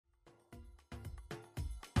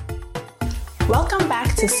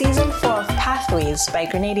to Season 4 of Pathways by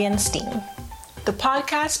Grenadian STEAM, the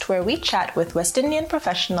podcast where we chat with West Indian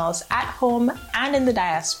professionals at home and in the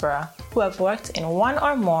diaspora who have worked in one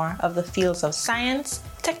or more of the fields of science,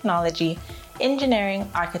 technology,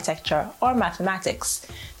 engineering, architecture, or mathematics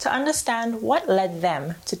to understand what led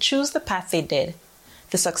them to choose the path they did,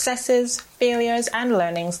 the successes, failures, and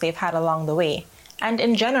learnings they've had along the way, and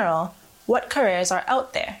in general, what careers are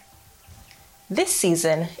out there. This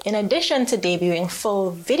season, in addition to debuting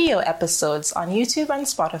full video episodes on YouTube and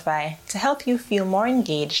Spotify to help you feel more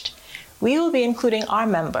engaged, we will be including our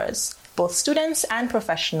members, both students and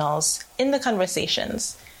professionals, in the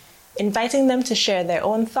conversations, inviting them to share their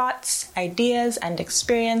own thoughts, ideas, and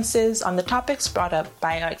experiences on the topics brought up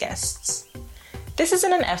by our guests. This is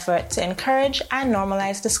in an effort to encourage and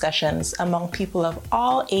normalize discussions among people of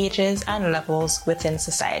all ages and levels within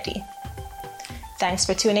society. Thanks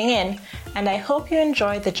for tuning in, and I hope you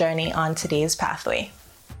enjoy the journey on today's pathway.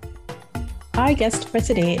 Our guest for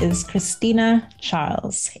today is Kristina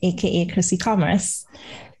Charles, aka Krissy Commerce.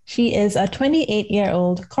 She is a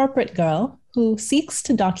 28-year-old corporate girl who seeks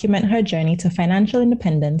to document her journey to financial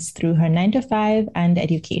independence through her 9-to-5 and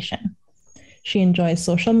education. She enjoys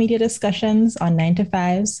social media discussions on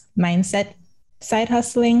 9-to-5s, mindset, side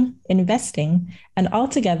hustling, investing, and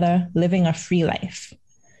altogether living a free life.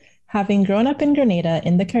 Having grown up in Grenada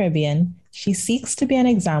in the Caribbean, she seeks to be an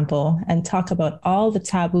example and talk about all the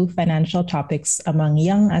taboo financial topics among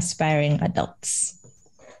young aspiring adults.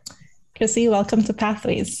 Krissy, welcome to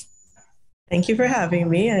Pathways. Thank you for having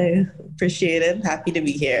me. I appreciate it. Happy to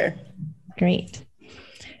be here. Great.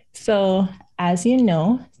 So, as you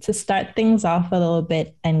know, to start things off a little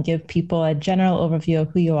bit and give people a general overview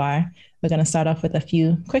of who you are, we're going to start off with a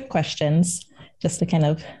few quick questions just to kind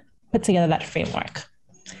of put together that framework.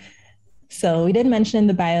 So we did mention in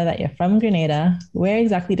the bio that you're from Grenada. Where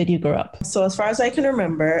exactly did you grow up? So as far as I can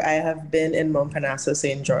remember, I have been in Mount Parnasse,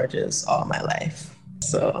 St. George's all my life.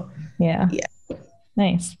 So yeah.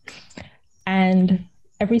 Nice. And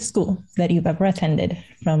every school that you've ever attended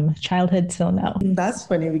from childhood till now? That's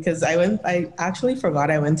funny because I actually forgot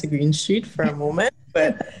I went to Green Street for a moment,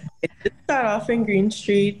 but it did start off in Green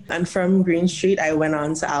Street. And from Green Street, I went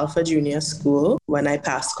on to Alpha Junior School. When I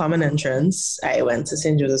passed Common Entrance, I went to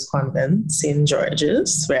St. Joseph's Convent, St.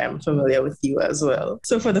 George's, where I'm familiar with you as well.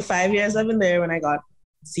 So for the 5 years I've been there, when I got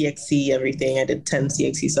CXC, everything, I did 10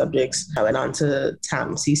 CXC subjects. I went on to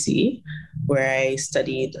TAM-CC, where I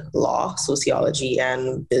studied law, sociology,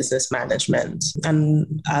 and business management.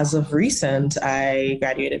 And as of recent, I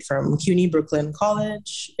graduated from CUNY Brooklyn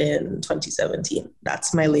College in 2017.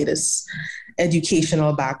 That's my latest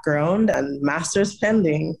educational background and master's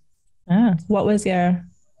pending. What was your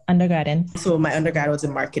undergrad in? So my undergrad was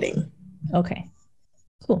in marketing. Okay,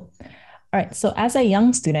 cool. All right, so as a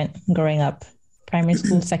young student growing up, primary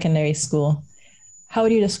school, secondary school, how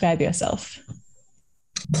would you describe yourself?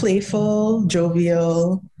 Playful,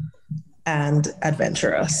 jovial, and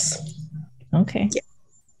adventurous. Okay. Yeah.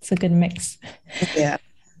 It's a good mix. Yeah.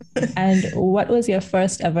 And what was your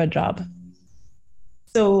first ever job?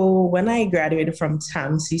 So when I graduated from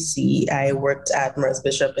TAM-CC, I worked at Merz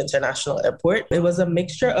Bishop International Airport. It was a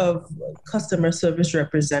mixture of customer service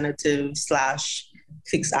representative /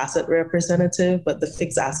 fixed asset representative, but the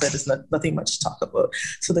fixed asset is nothing much to talk about.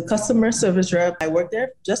 So the customer service rep, I worked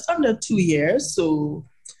there just under 2 years. So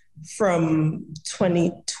from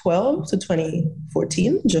 2012 to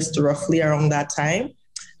 2014, just roughly around that time,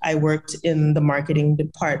 I worked in the marketing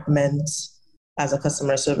department as a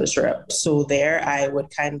customer service rep. So there I would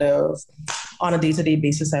kind of, on a day-to-day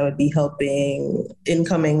basis, I would be helping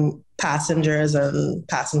incoming passengers and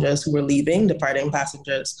passengers who were leaving, departing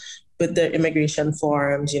passengers, with their immigration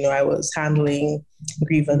forms. I was handling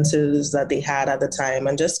grievances that they had at the time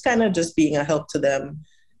and just kind of just being a help to them.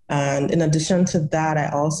 And in addition to that, I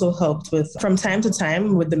also helped with, from time to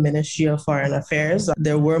time, with the Ministry of Foreign Affairs.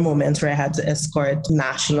 There were moments where I had to escort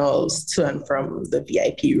nationals to and from the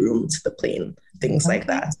VIP room to the plane, things like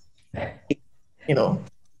that.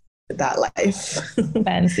 That life.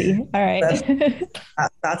 Fancy. All right.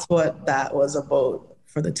 That's what that was about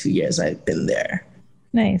for the 2 years I've been there.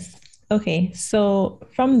 Nice. Okay, so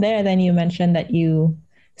from there, then you mentioned that you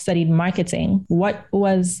studied marketing. What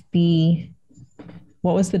was the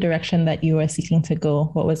direction that you were seeking to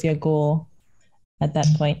go? What was your goal at that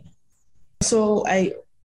point? So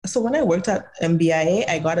when I worked at MBIA,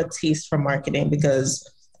 I got a taste for marketing because,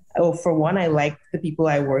 for one, I liked the people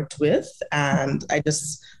I worked with, and I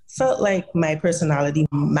just felt like my personality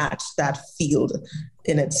matched that field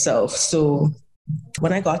in itself. So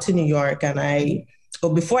when I got to New York and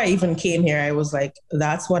before I even came here, I was like,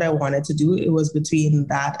 that's what I wanted to do. It was between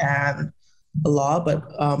that and law, but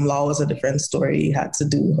law was a different story. You had to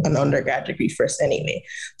do an undergrad degree first anyway.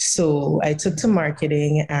 So I took to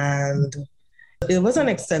marketing, and it was an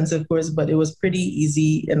extensive course, but it was pretty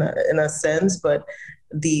easy in a sense. But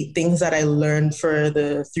the things that I learned for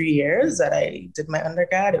the 3 years that I did my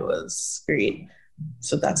undergrad, it was great.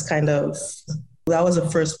 So that was the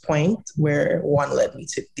first point where one led me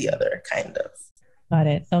to the other, kind of. Got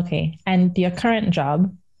it. Okay. And your current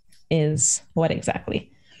job is what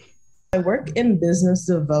exactly? I work in business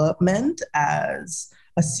development as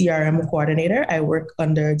a CRM coordinator. I work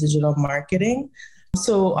under digital marketing.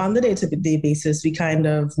 So on the day-to-day basis, we kind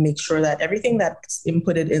of make sure that everything that's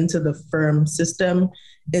inputted into the firm system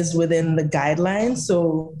is within the guidelines.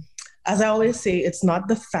 So as I always say, it's not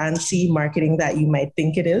the fancy marketing that you might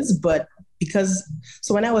think it is, but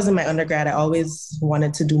so when I was in my undergrad, I always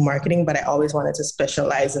wanted to do marketing, but I always wanted to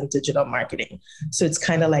specialize in digital marketing. So it's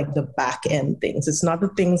kind of like the back end things. It's not the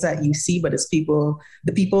things that you see, but it's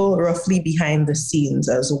the people roughly behind the scenes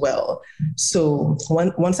as well. So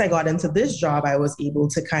once I got into this job, I was able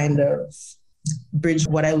to kind of bridge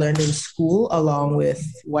what I learned in school along with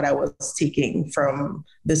what I was taking from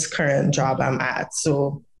this current job I'm at.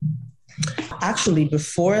 So actually,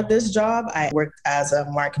 before this job, I worked as a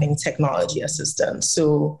marketing technology assistant.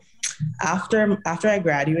 So after I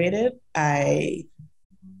graduated, I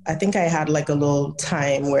think I had like a little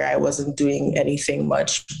time where I wasn't doing anything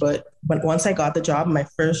much. But once I got the job, my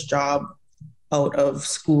first job out of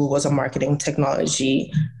school was a marketing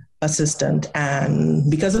technology assistant.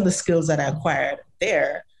 And because of the skills that I acquired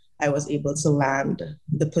there, I was able to land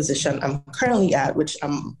the position I'm currently at, which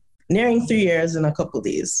I'm nearing 3 years in a couple of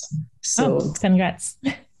days. So congrats.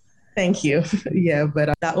 Thank you. Yeah,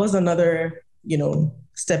 but that was another,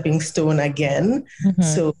 stepping stone again. Mm-hmm.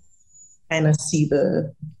 So kind of see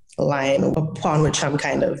the line upon which I'm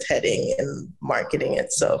kind of heading in marketing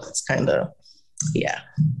itself. It's kind of, yeah.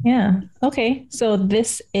 Yeah. Okay. So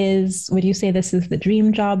would you say this is the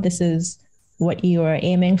dream job? This is what you are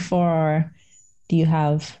aiming for? Or do you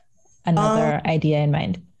have another idea in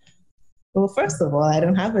mind? Well, first of all, I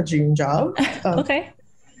don't have a dream job. Okay.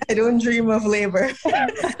 I don't dream of labor.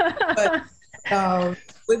 But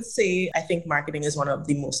would say I think marketing is one of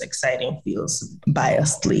the most exciting fields,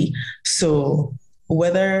 biasedly. So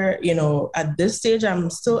whether, at this stage,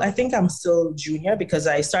 I think I'm still junior because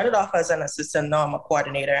I started off as an assistant, now I'm a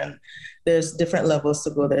coordinator, and there's different levels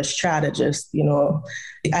to go. There's strategist,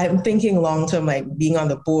 I'm thinking long-term, like being on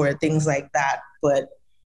the board, things like that. But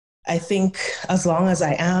I think as long as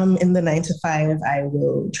I am in the 9 to 5, I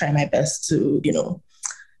will try my best to,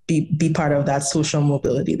 be part of that social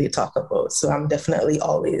mobility they talk about. So I'm definitely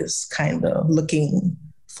always kind of looking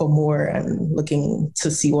for more and looking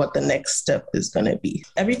to see what the next step is going to be.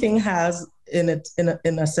 Everything has, in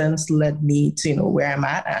a sense, led me to, where I'm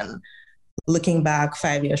at. And looking back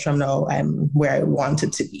 5 years from now, I'm where I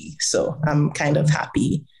wanted to be. So I'm kind of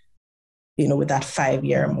happy, with that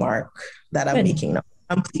 5-year mark that I'm making now.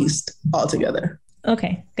 I'm pleased altogether.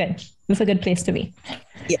 Okay, good. That's a good place to be.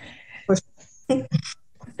 Yeah. For sure.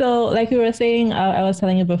 So like we were saying, I was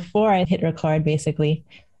telling you before I hit record, basically,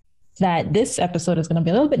 that this episode is going to be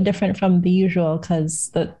a little bit different from the usual because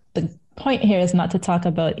the point here is not to talk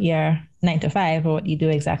about your 9 to 5 or what you do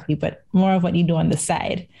exactly, but more of what you do on the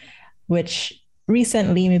side, which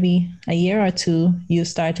recently, maybe a year or two, you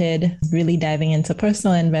started really diving into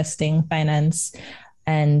personal investing, finance,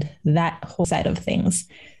 and that whole side of things.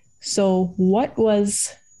 So what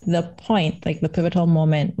was the point, like the pivotal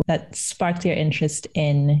moment that sparked your interest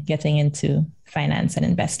in getting into finance and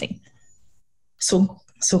investing? So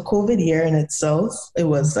COVID year in itself, it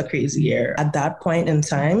was a crazy year. At that point in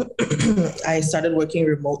time, I started working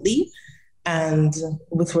remotely. And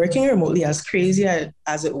with working remotely, as crazy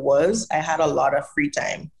as it was, I had a lot of free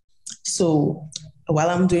time. So while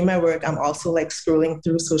I'm doing my work, I'm also like scrolling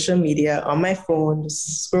through social media on my phone,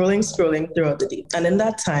 scrolling throughout the day. And in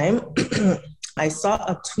that time, I saw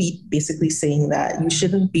a tweet basically saying that you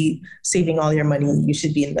shouldn't be saving all your money. You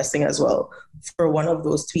should be investing as well. For one of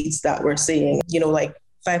those tweets that were saying, like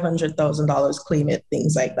 $500,000, claim it,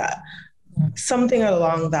 things like that. Something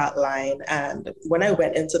along that line. And when I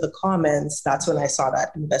went into the comments, that's when I saw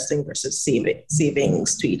that investing versus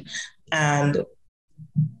savings tweet. And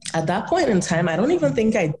at that point in time, I don't even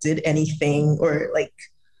think I did anything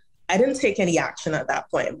I didn't take any action at that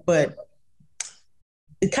point, but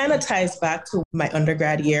it kind of ties back to my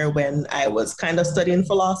undergrad year when I was kind of studying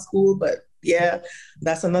for law school, but yeah,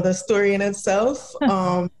 that's another story in itself.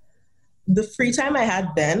 The free time I had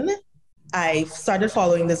then, I started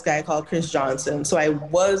following this guy called Chris Johnson. So I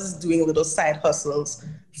was doing little side hustles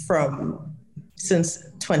since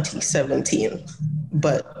 2017.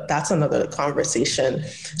 but that's another conversation.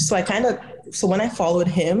 So when I followed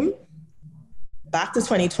him back to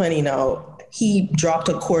 2020 now, he dropped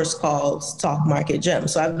a course called Stock Market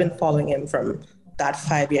Gems. So I've been following him from that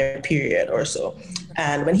 5-year period or so.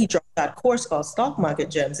 And when he dropped that course called Stock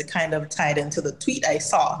Market Gems, it kind of tied into the tweet I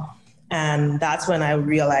saw. And that's when I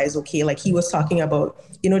realized, okay, like he was talking about,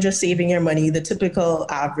 just saving your money, the typical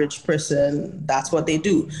average person, that's what they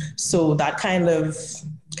do. So that kind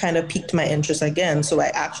of piqued my interest again. So I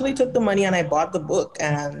actually took the money and I bought the book,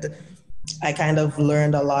 and I kind of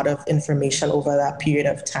learned a lot of information over that period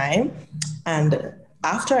of time. And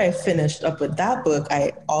after I finished up with that book,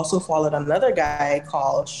 I also followed another guy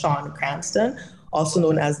called Sean Cranston, also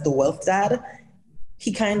known as the Wealth Dad.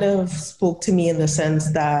 He kind of spoke to me in the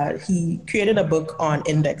sense that he created a book on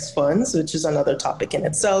index funds, which is another topic in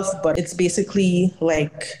itself, but it's basically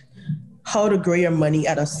like how to grow your money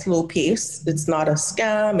at a slow pace. It's not a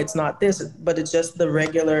scam, it's not this, but it's just the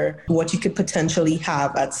regular, what you could potentially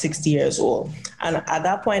have at 60 years old. And at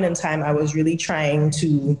that point in time, I was really trying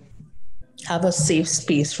to have a safe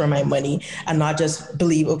space for my money and not just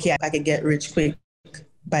believe, okay, I could get rich quick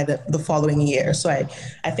by the following year. So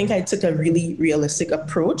I think I took a really realistic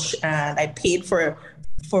approach, and I paid for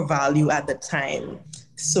value at the time.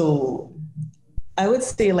 So I would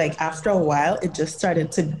say, like, after a while, it just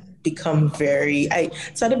started to become I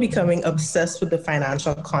started becoming obsessed with the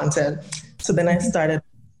financial content. So then I started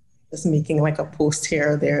just making like a post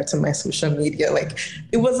here or there to my social media. Like,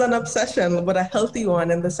 it was an obsession, but a healthy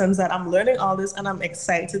one, in the sense that I'm learning all this and I'm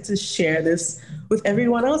excited to share this with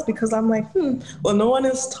everyone else, because I'm like, well, no one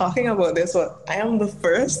is talking about this. Well, I am the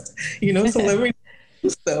first,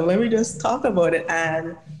 so let me just talk about it.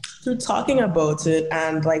 And through talking about it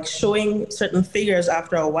and like showing certain figures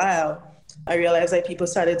after a while, I realized that people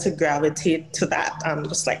started to gravitate to that. I'm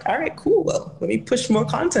just like, all right, cool. Well, let me push more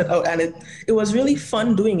content out. And it was really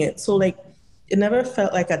fun doing it. So like, it never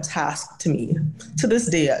felt like a task to me. To this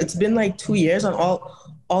day, it's been like 2 years, and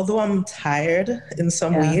although I'm tired in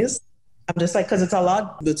some ways, I'm just like, because it's a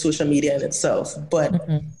lot with social media in itself. But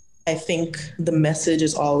I think the message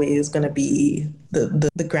is always going to be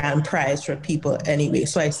the grand prize for people anyway.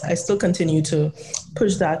 So I still continue to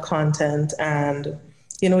push that content, and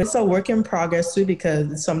it's a work in progress too,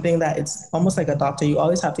 because it's something that it's almost like a doctor. You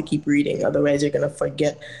always have to keep reading. Otherwise, you're going to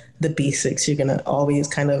forget the basics. You're going to always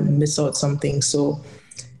kind of miss out something. So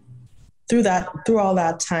through all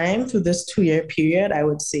that time, through this 2-year period, I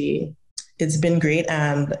would say it's been great.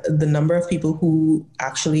 And the number of people who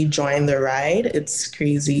actually join the ride, it's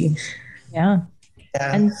crazy. Yeah.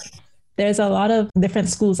 And there's a lot of different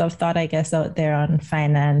schools of thought, I guess, out there on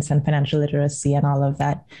finance and financial literacy and all of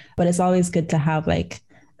that. But it's always good to have like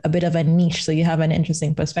a bit of a niche, so you have an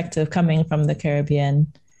interesting perspective coming from the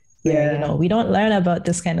Caribbean, where we don't learn about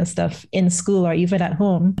this kind of stuff in school or even at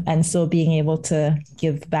home. And so being able to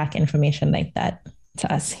give back information like that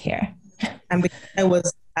to us here. And because I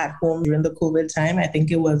was at home during the COVID time, I think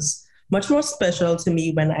it was much more special to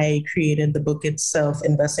me when I created the book itself,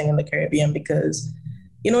 Investing in the Caribbean, because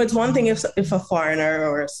it's one thing if a foreigner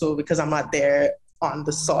or so, because I'm not there on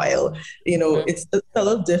the soil, it's a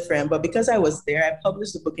little different. But because I was there, I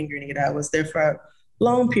published the book in Grenada. I was there for a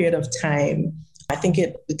long period of time. I think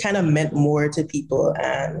it kind of meant more to people,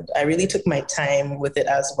 and I really took my time with it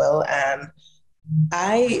as well. And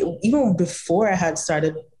even before I had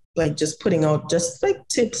started like just putting out just like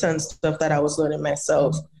tips and stuff that I was learning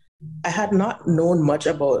myself, I had not known much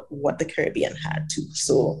about what the Caribbean had too.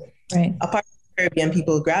 So apart from Caribbean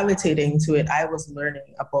people gravitating to it, I was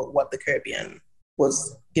learning about what the Caribbean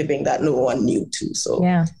was giving that no one knew too. So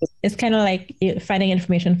it's kind of like finding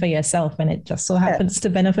information for yourself, and it just so happens to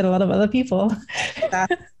benefit a lot of other people.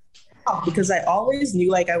 Because I always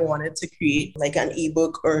knew like I wanted to create like an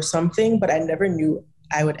ebook or something, but I never knew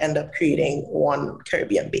I would end up creating one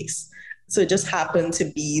Caribbean base. So it just happened to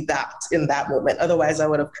be that in that moment. Otherwise, I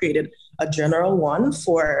would have created a general one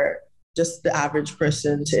for just the average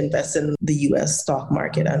person to invest in the US stock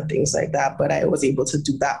market and things like that. But I was able to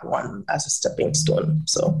do that one as a stepping stone.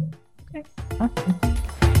 So, okay. Awesome.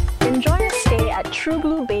 Enjoy a stay at True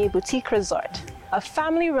Blue Bay Boutique Resort, a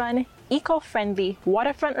family-run, eco-friendly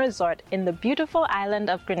waterfront resort in the beautiful island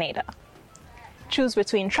of Grenada. Choose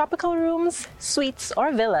between tropical rooms, suites,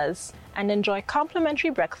 or villas, and enjoy complimentary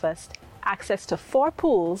breakfast, access to 4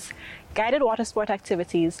 pools, guided water sport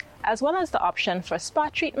activities, as well as the option for spa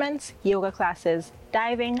treatments, yoga classes,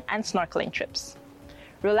 diving, and snorkeling trips.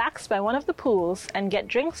 Relax by one of the pools and get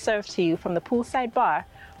drinks served to you from the poolside bar,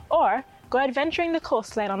 or go adventuring the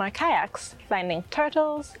coastline on our kayaks, finding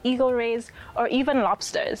turtles, eagle rays, or even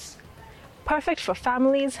lobsters. Perfect for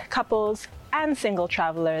families, couples, and single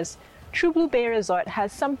travelers, True Blue Bay Resort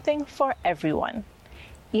has something for everyone.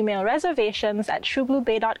 Email reservations at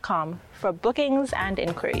truebluebay.com for bookings and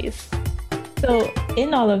inquiries. So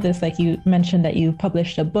in all of this, like you mentioned that you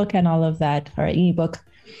published a book and all of that, or an ebook,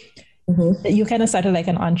 you kind of started like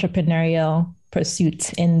an entrepreneurial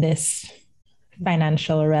pursuit in this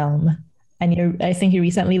financial realm. And I think you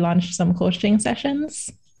recently launched some coaching sessions.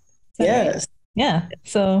 Yes. Right? Yeah.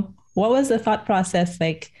 So what was the thought process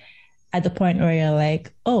like at the point where you're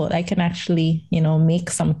like, oh, I can actually, make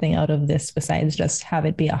something out of this besides just have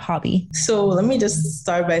it be a hobby? So let me just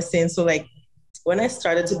start by saying, so like when I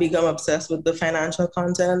started to become obsessed with the financial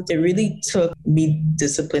content, it really took me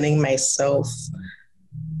disciplining myself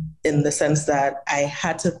in the sense that I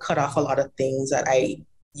had to cut off a lot of things that I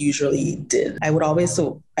usually did. I would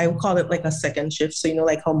call it like a second shift. So,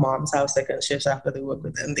 like how moms have second shifts after they work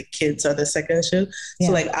with them, the kids are the second shift. Yeah.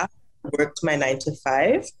 So like after I worked my 9 to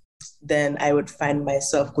 5, then I would find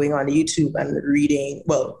myself going on YouTube and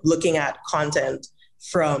looking at content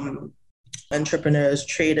from entrepreneurs,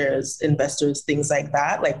 traders, investors, things like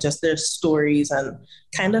that, like just their stories, and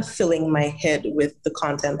kind of filling my head with the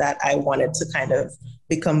content that I wanted to kind of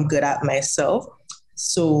become good at myself.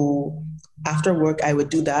 So after work, I would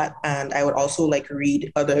do that. And I would also like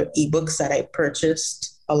read other ebooks that I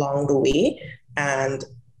purchased along the way. And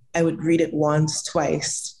I would read it once,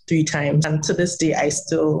 twice, 3 times. And to this day, I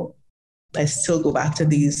still go back to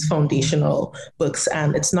these foundational books.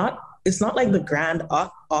 And it's not like the grand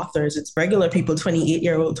authors, it's regular people,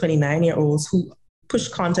 28-year-old, 29-year-olds who push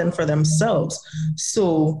content for themselves.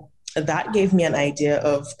 So that gave me an idea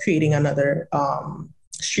of creating another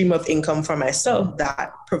stream of income for myself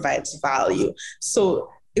that provides value. So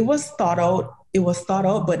it was thought out,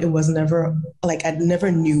 but it was never like, I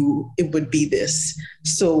never knew it would be this.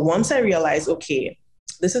 So once I realized, okay,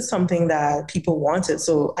 this is something that people wanted.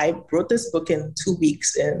 So I wrote this book in 2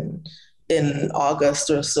 weeks in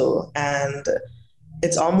August or so. And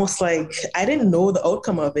it's almost like I didn't know the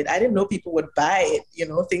outcome of it. I didn't know people would buy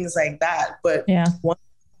it, things like that. But once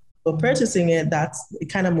people purchasing it, it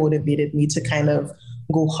kind of motivated me to kind of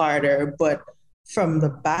go harder. But from the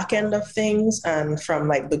back end of things and from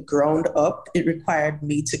like the ground up, it required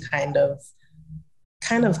me to kind of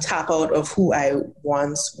tap out of who I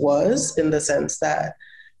once was, in the sense that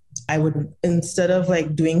I would, instead of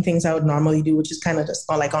like doing things I would normally do, which is kind of just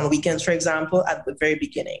like on weekends, for example, at the very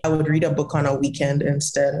beginning, I would read a book on a weekend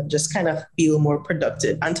instead and just kind of feel more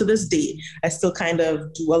productive. And to this day, I still kind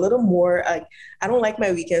of do a little more. Like, I don't like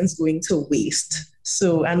my weekends going to waste.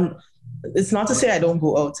 So, and it's not to say I don't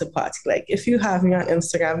go out to party. Like if you have me on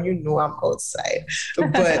Instagram, I'm outside.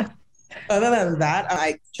 But other than that,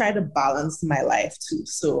 I try to balance my life too.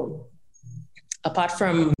 So apart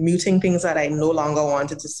from muting things that I no longer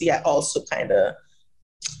wanted to see, I also kind of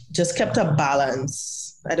just kept a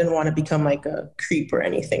balance. I didn't want to become like a creep or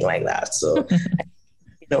anything like that. So,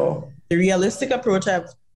 the realistic approach I've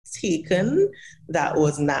taken that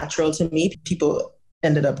was natural to me, people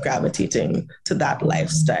ended up gravitating to that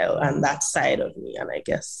lifestyle and that side of me. And I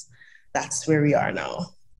guess that's where we are now.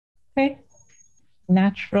 Okay.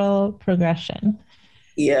 Natural progression.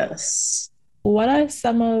 Yes. What are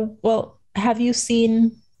have you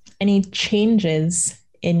seen any changes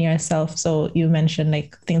in yourself? So you mentioned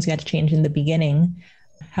like things you had to change in the beginning.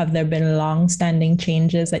 Have there been long-standing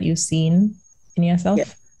changes that you've seen in yourself?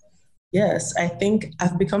 Yes. I think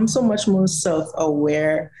I've become so much more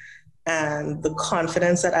self-aware, and the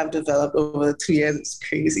confidence that I've developed over the 2 years is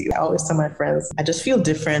crazy. I always tell my friends, I just feel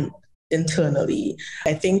different internally.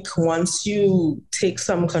 I think once you take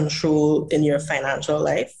some control in your financial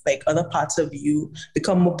life, like other parts of you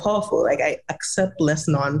become more powerful. Like I accept less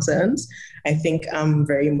nonsense. I think I'm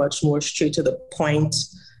very much more straight to the point.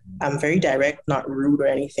 I'm very direct, not rude or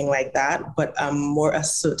anything like that, but I'm more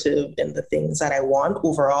assertive in the things that I want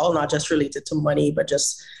overall, not just related to money, but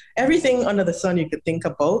just everything under the sun you could think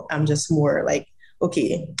about. I'm just more like,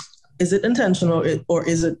 okay, is it intentional or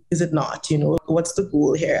is it not? What's the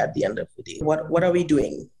goal here at the end of the day? What are we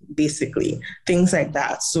doing? Basically, things like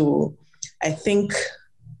that. So I think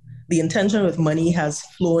the intention with money has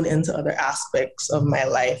flown into other aspects of my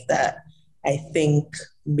life that I think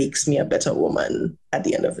makes me a better woman at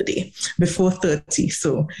the end of the day, before 30.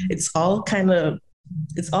 So it's all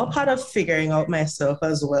part of figuring out myself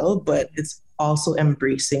as well, but it's also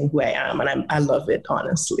embracing who I am. And I love it,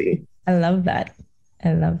 honestly. I love that.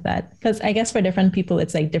 Because I guess for different people,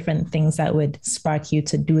 it's like different things that would spark you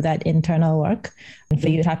to do that internal work. And for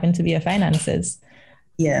you, it happened to be your finances.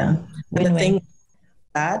 Yeah. And the thing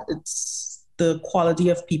that it's the quality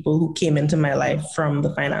of people who came into my life from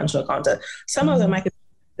the financial content. Some of them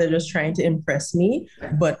they're just trying to impress me.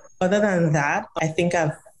 But other than that, I think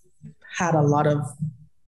I've had a lot of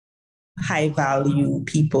high value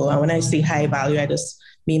people. And when I say high value, I just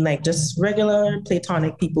mean like just regular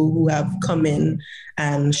platonic people who have come in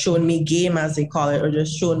and shown me game, as they call it, or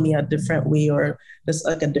just shown me a different way, or just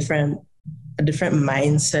like a different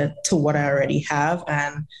mindset to what I already have.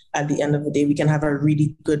 And at the end of the day, we can have a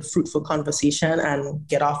really good, fruitful conversation and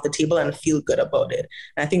get off the table and feel good about it.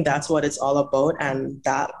 And I think that's what it's all about. And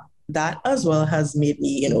that as well has made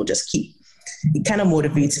me, just it kind of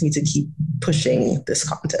motivates me to keep pushing this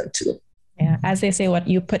content too. Yeah. As they say, what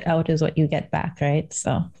you put out is what you get back, right?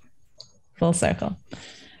 So full circle.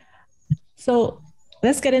 So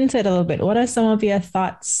let's get into it a little bit. What are some of your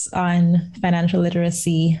thoughts on financial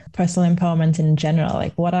literacy, personal empowerment in general?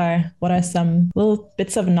 Like what are some little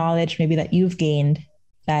bits of knowledge maybe that you've gained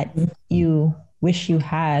that you wish you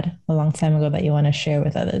had a long time ago that you want to share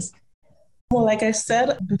with others? Well, like I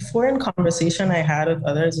said before in conversation I had with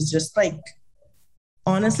others, it's just like,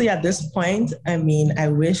 honestly, at this point, I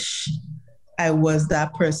wish I was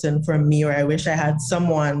that person for me, or I wish I had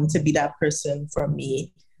someone to be that person for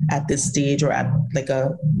me at this stage, or at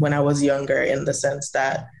when I was younger, in the sense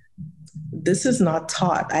that this is not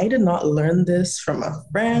taught. I did not learn this from a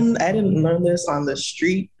friend. I didn't learn this on the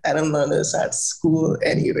street. I didn't learn this at school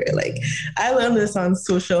anywhere. Like, I learned this on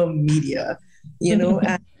social media,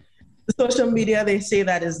 and social media, they say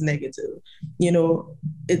that is negative.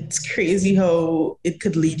 It's crazy how it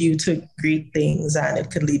could lead you to great things, and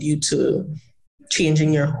it could lead you to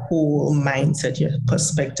changing your whole mindset, your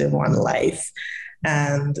perspective on life.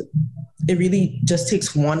 And it really just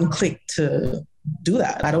takes one click to do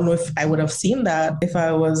that. I don't know if I would have seen that if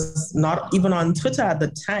I was not even on Twitter at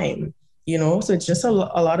the time, So it's just a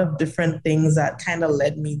lot of different things that kind of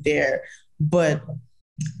led me there. But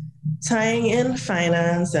tying in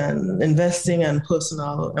finance and investing and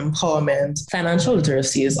personal empowerment, financial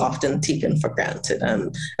literacy is often taken for granted.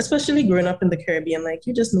 And especially growing up in the Caribbean,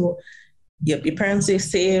 you just know, yep, your parents say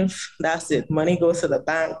save, that's it. Money goes to the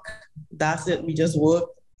bank, that's it. We just work,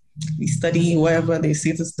 we study whatever they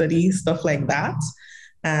say to study, stuff like that.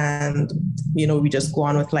 And, we just go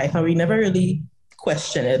on with life. And we never really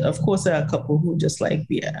question it. Of course, there are a couple who just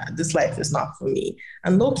this life is not for me.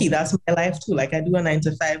 And low-key, that's my life too. I do a 9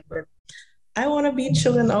 to 5, but I want to be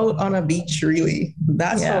chilling out on a beach, really.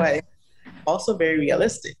 That's how I also very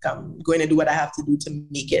realistic. I'm going to do what I have to do to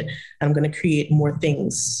make it. I'm going to create more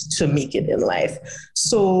things to make it in life.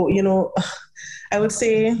 So, I would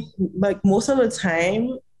say most of the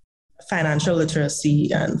time, financial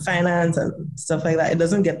literacy and finance and stuff like that, it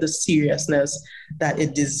doesn't get the seriousness that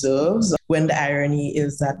it deserves, when the irony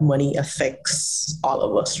is that money affects all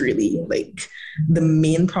of us, really. The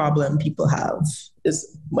main problem people have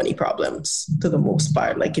is money problems, to the most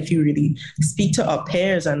part. If you really speak to our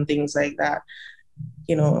peers and things like that,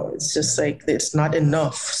 it's just it's not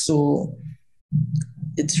enough. So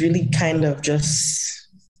it's really kind of just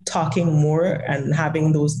talking more and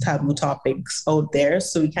having those taboo topics out there,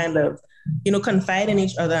 so we kind of, confide in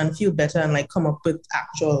each other and feel better and come up with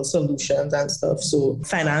actual solutions and stuff. So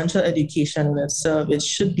financial education in itself, it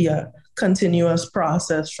should be a continuous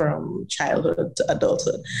process from childhood to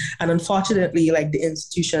adulthood. And unfortunately, the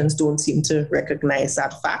institutions don't seem to recognize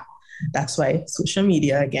that fact. That's why social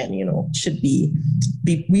media, again, we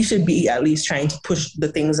should be at least trying to push the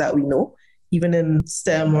things that we know. Even in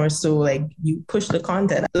STEM or so, you push the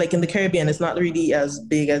content. In the Caribbean, it's not really as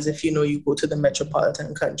big as if, you go to the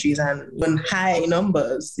metropolitan countries and in high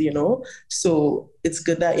numbers, So it's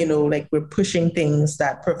good that, we're pushing things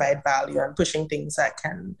that provide value and pushing things that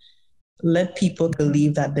can let people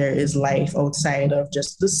believe that there is life outside of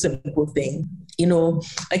just the simple thing. You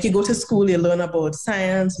go to school, you learn about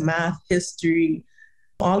science, math, history,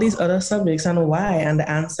 all these other subjects, and why. And the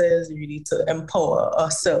answer is really to empower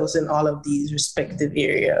ourselves in all of these respective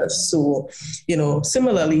areas. So,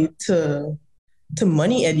 similarly to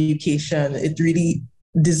money education, it really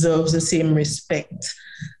deserves the same respect.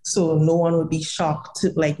 So no one would be shocked,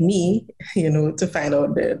 like me, to find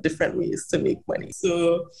out there are different ways to make money.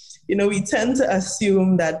 So, we tend to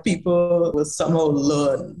assume that people will somehow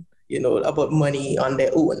learn, about money on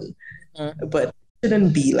their own. But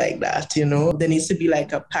shouldn't be like that, There needs to be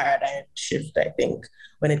a paradigm shift, I think,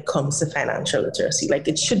 when it comes to financial literacy.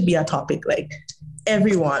 It should be a topic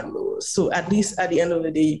everyone knows. So at least at the end of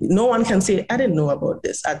the day, no one can say, I didn't know about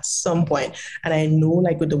this at some point. And I know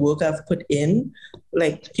with the work I've put in,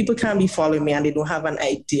 people can't be following me and they don't have an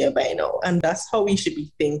idea by now. And that's how we should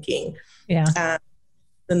be thinking. Yeah. And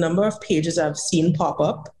the number of pages I've seen pop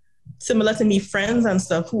up, similar to me, friends and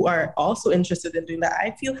stuff who are also interested in doing that,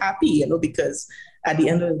 I feel happy, because at the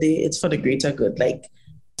end of the day, it's for the greater good.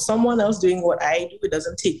 Someone else doing what I do, it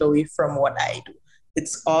doesn't take away from what I do.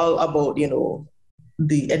 it's all about,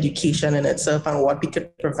 the education in itself and what we could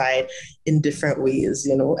provide in different ways,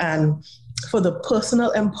 And for the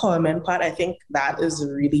personal empowerment part, I think that is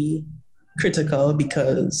really critical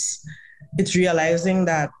because it's realizing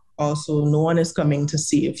that also no one is coming to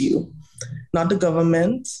save you. Not the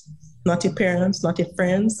government, not your parents, not your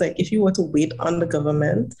friends. Like if you were to wait on the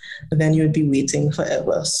government, then you would be waiting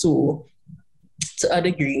forever. So to a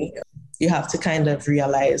degree, you have to kind of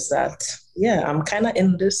realize that, yeah, I'm kind of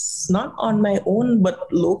in this, not on my own,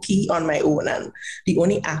 but low key on my own. And the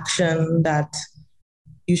only action that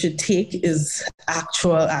you should take is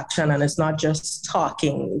actual action. And it's not just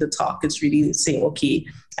talking the talk. It's really saying, okay,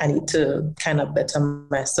 I need to kind of better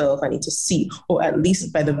myself. I need to see, or at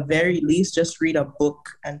least by the very least, just read a book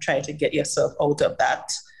and try to get yourself out of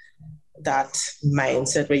that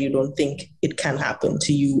mindset where you don't think it can happen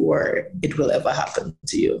to you or it will ever happen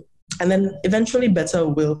to you. And then eventually better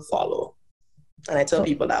will follow. And I tell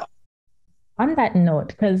people that. On that note,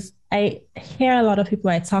 because I hear a lot of people,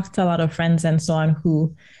 I talk to a lot of friends and so on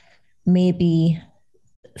who maybe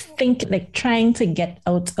think like trying to get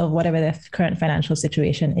out of whatever their current financial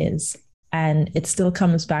situation is. And it still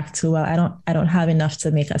comes back to, well, I don't have enough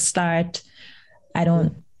to make a start. They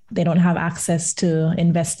don't have access to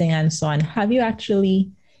investing and so on. Have you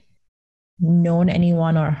actually known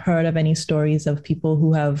anyone or heard of any stories of people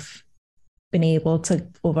who have been able to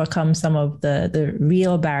overcome some of the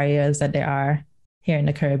real barriers that there are here in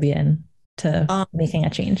the Caribbean to making a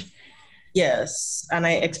change? Yes. And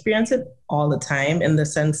I experience it all the time in the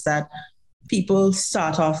sense that people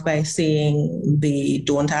start off by saying they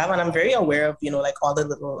don't have, and I'm very aware of, like all the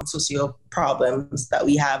little socio problems that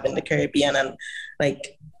we have in the Caribbean, and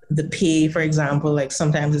like the pay, for example, like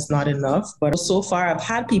sometimes it's not enough. But so far I've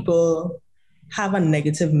had people have a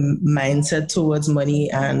negative mindset towards money,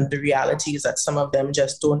 and the reality is that some of them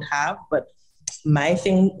just don't have. But my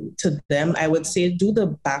thing to them, I would say, do the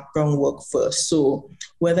background work first. So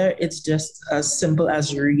whether it's just as simple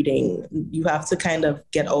as reading, you have to kind of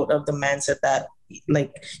get out of the mindset that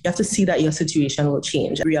like you have to see that your situation will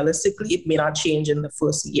change. Realistically, it may not change in the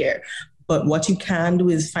first year, but what you can do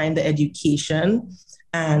is find the education.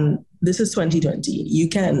 And this is 2020. You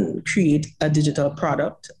can create a digital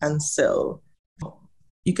product and sell.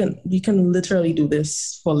 You can literally do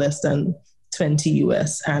this for less than 20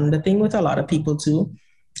 US. And the thing with a lot of people too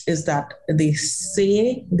is that they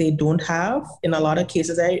say they don't have, in a lot of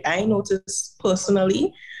cases, I notice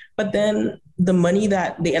personally, but then the money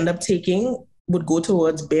that they end up taking would go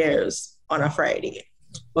towards bears on a Friday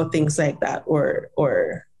or things like that,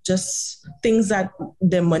 or just things that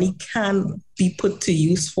their money can be put to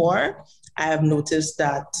use for. I have noticed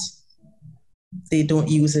that they don't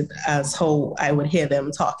use it as how I would hear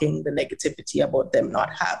them talking the negativity about them not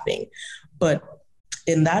having. But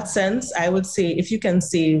in that sense, I would say if you can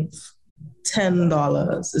save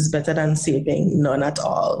 $10 is better than saving none at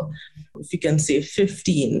all. If you can save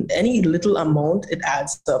 15, any little amount, it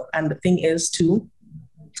adds up. And the thing is too,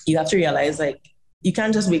 you have to realize like you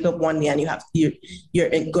can't just wake up one day and you're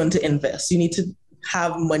going to invest. You need to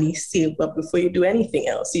have money saved up before you do anything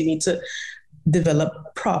else. You need to develop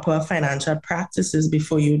proper financial practices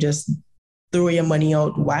before you just throw your money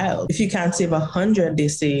out wild. If you can't save 100, they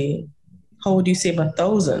say, how would you save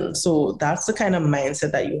 1,000? So that's the kind of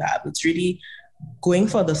mindset that you have. It's really going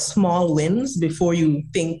for the small wins before you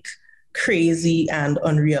think crazy and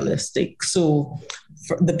unrealistic. So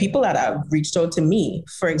for the people that have reached out to me,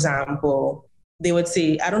 for example, they would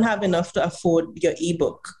say, I don't have enough to afford your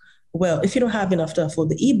ebook. Well, if you don't have enough to afford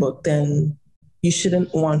the ebook, then you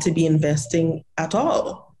shouldn't want to be investing at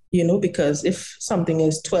all, because if something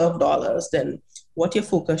is $12, then what your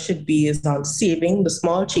focus should be is on saving the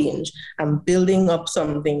small change and building up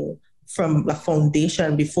something from a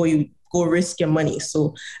foundation before you go risk your money.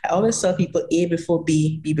 So I always tell people A before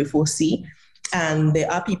B, B before C. And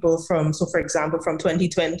there are people for example, from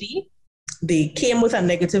 2020, they came with a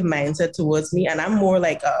negative mindset towards me, and I'm more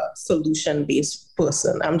like a solution-based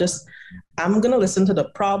person. I'm going to listen to the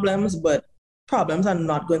problems, but problems are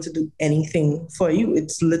not going to do anything for you.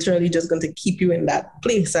 It's literally just going to keep you in that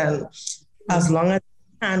place. And as long as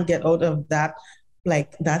you can get out of that,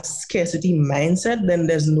 like that scarcity mindset, then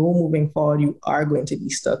there's no moving forward. You are going to be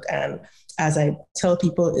stuck. And as I tell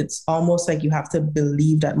people, it's almost like you have to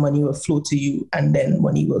believe that money will flow to you and then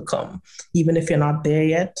money will come. Even if you're not there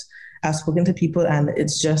yet, I've spoken to people and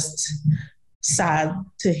it's just sad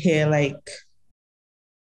to hear, like,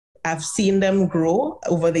 I've seen them grow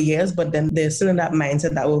over the years, but then they're still in that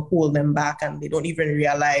mindset that will hold them back and they don't even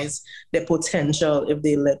realize their potential if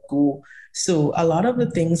they let go. So a lot of the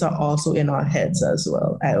things are also in our heads as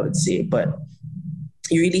well, I would say. But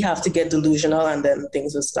you really have to get delusional and then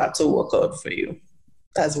things will start to work out for you.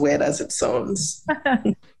 As weird as it sounds.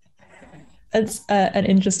 It's an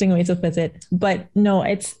interesting way to put it. But no,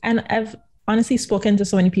 and I've honestly spoken to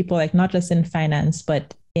so many people, like not just in finance,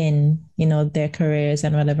 but in, their careers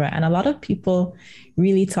and whatever. And a lot of people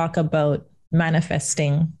really talk about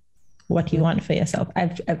manifesting what you want for yourself.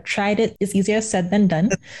 I've tried it. It's easier said than done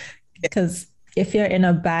because if you're in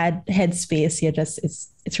a bad headspace,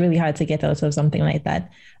 it's really hard to get out of something like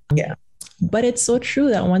that. Yeah. But it's so true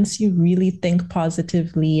that once you really think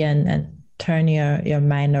positively and turn your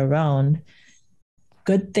mind around,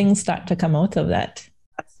 good things start to come out of that.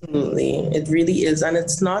 Absolutely. It really is. And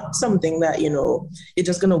it's not something that, you're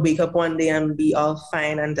just going to wake up one day and be all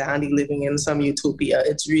fine and dandy living in some utopia.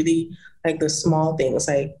 It's really like the small things,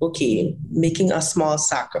 like, okay, making a small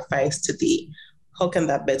sacrifice today. How can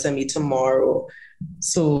that better me tomorrow?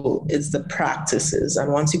 So it's the practices.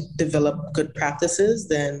 And once you develop good practices,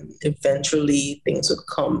 then eventually things would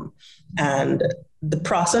come. And the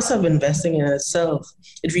process of investing in itself,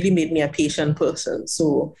 it really made me a patient person.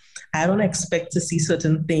 So I don't expect to see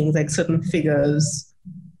certain things, like certain figures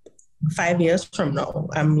 5 years from now.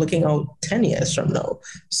 I'm looking out 10 years from now.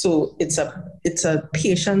 So it's a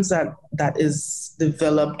patience that is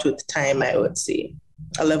developed with time, I would say.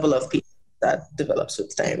 A level of patience that develops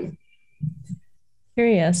with time.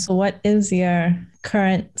 Curious. So what is your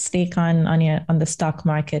current stake on the stock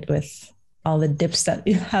market with all the dips that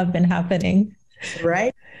have been happening?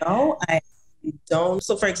 Right now, I don't.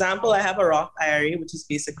 So for example, I have a Roth IRA, which is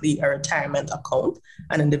basically a retirement account,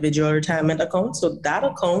 an individual retirement account. So that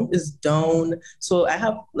account is down. So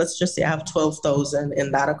let's just say I have 12,000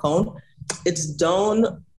 in that account. It's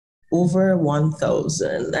down over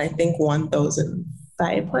 1,000. I think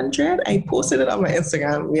 1,500. I posted it on my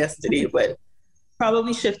Instagram yesterday, but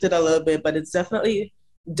probably shifted a little bit, but it's definitely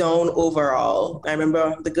down overall. I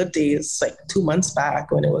remember the good days, like 2 months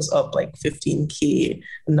back when it was up like 15K.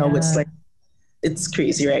 And now it's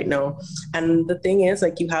crazy right now. And the thing is,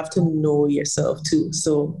 like, you have to know yourself too.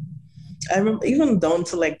 So I remember even down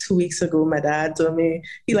to like 2 weeks ago, my dad told me,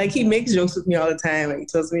 he makes jokes with me all the time. And he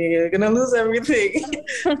tells me, you're going to lose everything.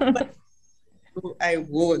 But I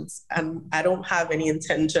won't. And I don't have any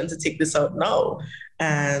intention to take this out now.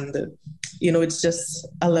 And it's just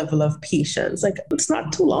a level of patience. Like, it's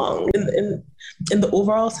not too long. In the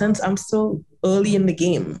overall sense, I'm still early in the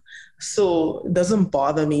game. So it doesn't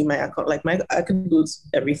bother me, my account. Like, I could lose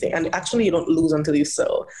everything. And actually, you don't lose until you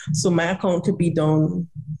sell. So my account could be down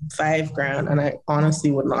 $5,000 and I honestly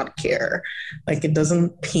would not care. Like, it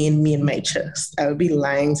doesn't pain me in my chest. I would be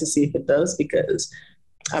lying to see if it does, because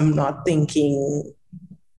I'm not thinking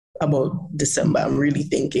about December. I'm really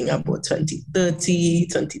thinking about 2030,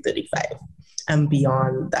 2035 and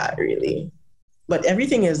beyond that, really. But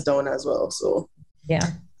everything is down as well. So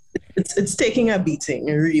yeah, it's taking a beating,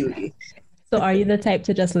 really. So are you the type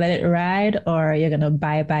to just let it ride, or you're going to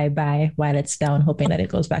buy while it's down, hoping that it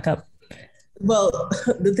goes back up? Well,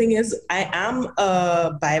 the thing is, I am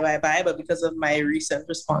a buy, but because of my recent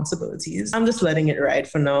responsibilities, I'm just letting it ride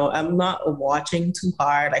for now. I'm not watching too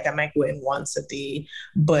hard. Like, I might go in once a day,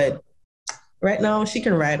 but right now she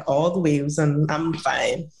can ride all the waves and I'm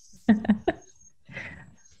fine.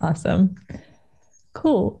 Awesome.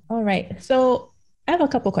 Cool. All right. So I have a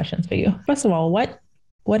couple questions for you. First of all, what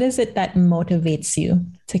is it that motivates you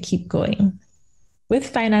to keep going? With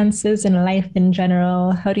finances and life in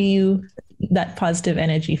general, how do you that positive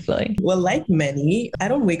energy flowing? Well, like many, I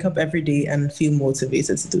don't wake up every day and feel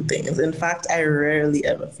motivated to do things. In fact, I rarely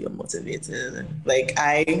ever feel motivated. Like,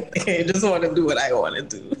 I just want to do what I want to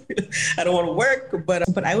do. I don't want to work,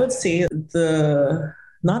 but I would say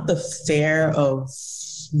not the fear of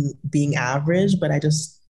being average, but I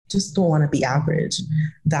just don't want to be average.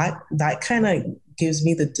 That kind of gives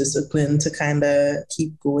me the discipline to kind of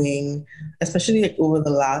keep going, especially like over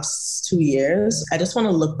the last 2 years. I just want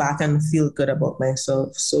to look back and feel good about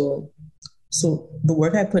myself. So the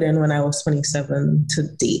work I put in when I was 27 to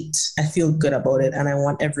date, I feel good about it. And I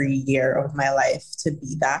want every year of my life to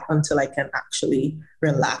be that until I can actually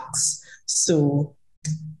relax. So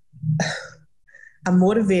I'm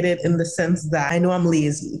motivated in the sense that I know I'm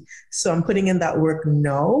lazy. So I'm putting in that work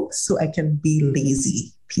now so I can be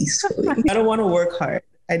lazy peacefully. I don't want to work hard.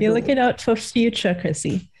 You're looking out for future,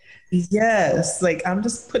 Krissy. Yes. Like, I'm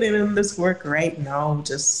just putting in this work right now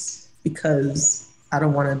just because I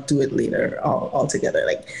don't want to do it later altogether.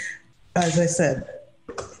 Like, as I said,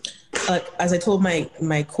 as I told my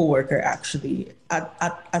coworker, actually,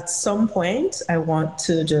 at some point, I want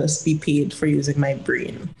to just be paid for using my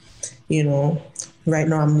brain. Right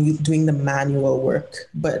now I'm doing the manual work,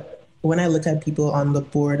 but when I look at people on the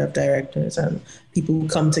board of directors and people who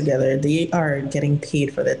come together, they are getting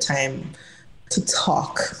paid for their time to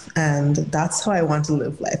talk. And that's how I want to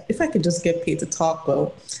live life. If I could just get paid to talk,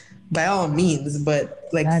 well, by all means. But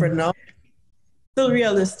like for now, still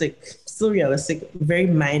realistic, very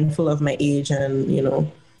mindful of my age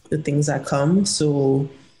and, the things that come. So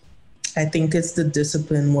I think it's the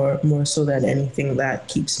discipline more so than anything that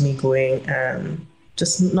keeps me going, and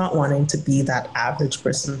just not wanting to be that average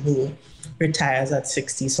person who retires at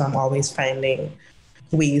 60. So I'm always finding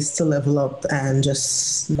ways to level up and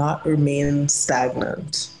just not remain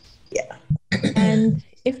stagnant. Yeah. And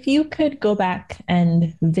if you could go back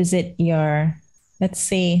and visit your, let's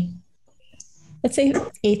say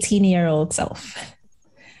 18-year-old self,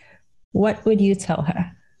 what would you tell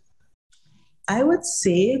her? I would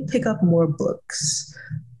say pick up more books.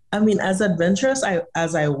 I mean, as adventurous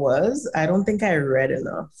as I was, I don't think I read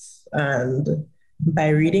enough. And by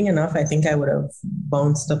reading enough, I think I would have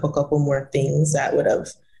bounced up a couple more things that would have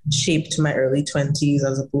shaped my early 20s,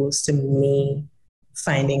 as opposed to me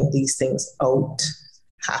finding these things out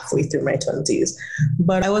halfway through my 20s.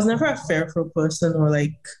 But I was never a fearful person, or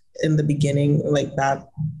like in the beginning, like that,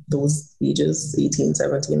 those ages, 18,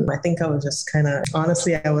 17. I think I was just kind of,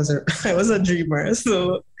 honestly, I was a dreamer.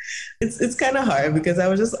 So it's kind of hard, because I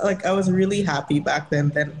was just like, I was really happy back then.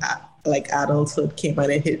 Then like adulthood came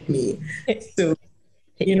and it hit me. So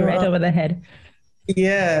hit you right over the head.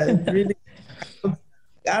 Yeah, really.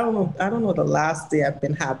 I don't know the last day I've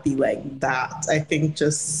been happy like that. I think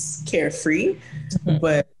just carefree. Mm-hmm.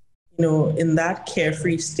 But, in that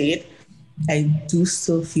carefree state, I do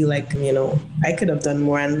still feel like, I could have done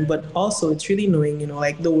more. But also it's really knowing,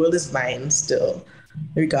 like the world is mine still,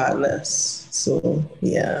 regardless. So,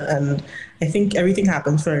 yeah. And I think everything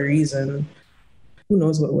happens for a reason. Who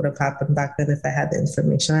knows what would have happened back then if I had the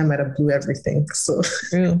information? I might have blew everything. So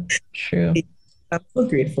True. I'm so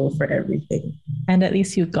grateful for everything. And at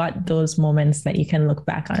least you got those moments that you can look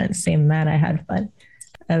back on and say, man, I had fun.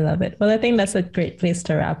 I love it. Well, I think that's a great place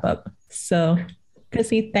to wrap up. So,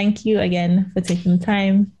 Krissy, thank you again for taking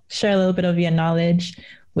time, share a little bit of your knowledge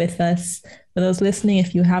with us. For those listening,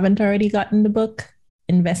 if you haven't already gotten the book,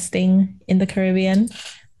 Investing in the Caribbean,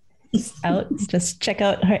 it's out. Just check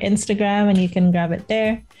out her Instagram and you can grab it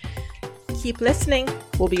there. Keep listening.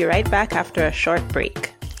 We'll be right back after a short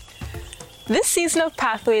break. This season of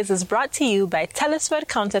Pathways is brought to you by Telesford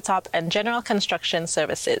Countertop and General Construction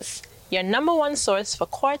Services, your number one source for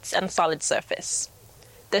quartz and solid surface.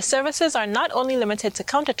 Their services are not only limited to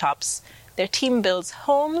countertops, their team builds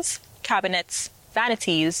homes, cabinets,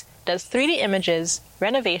 vanities, does 3D images,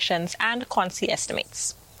 renovations, and quantity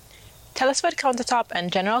estimates. Telesford Countertop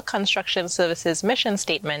and General Construction Services' mission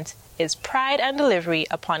statement is pride and delivery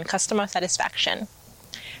upon customer satisfaction.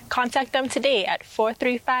 Contact them today at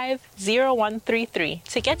 435-0133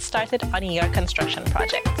 to get started on your construction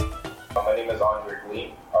project. My name is Andre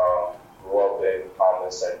Gleam. Grew up in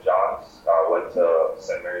St. John's. Went to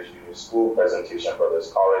St. Mary's Junior School, Presentation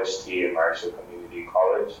Brothers College, T.A. Marshall Community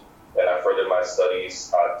College. Then I furthered my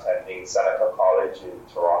studies attending Seneca College in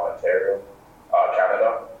Toronto, Ontario,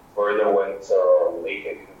 Canada. Further went to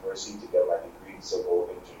Lakehead University to get my degree in civil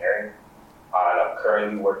engineering. And I'm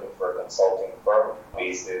currently working for a consulting firm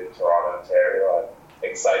based in Toronto, Ontario. I'm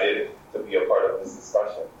excited to be a part of this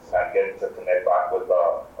discussion and getting to connect back with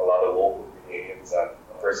a lot of local Canadians and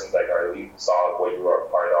persons like Arlene, saw what you were a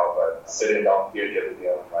part of. And sitting down here the other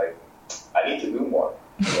day, I'm like, I need to do more.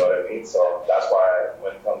 You know what I mean? So that's why I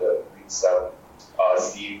went on the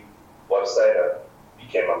Steve website and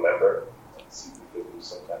became a member and see if we could do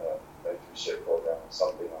some kind of mentorship program or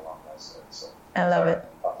something along that side. So I love it.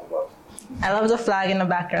 I love the flag in the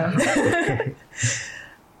background.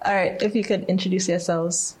 All right, if you could introduce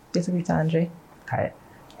yourselves, basically to Andre. Hi.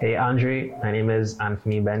 Hey, Andre. My name is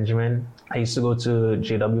Anthony Benjamin. I used to go to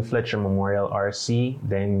J.W. Fletcher Memorial RC,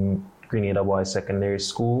 then Grenada Boys Secondary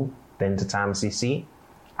School, then to TAMCC.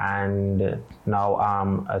 And now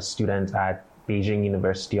I'm a student at Beijing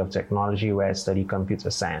University of Technology, where I study computer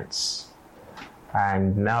science.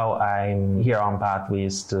 And now I'm here on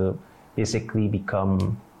Pathways to basically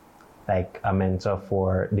become like a mentor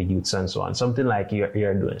for the youths and so on, something like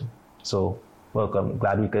you're doing. So welcome.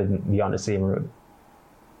 Glad we could be on the same road.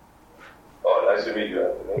 Oh, nice to meet you,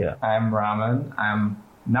 Anthony. Yeah. I'm Raman. I'm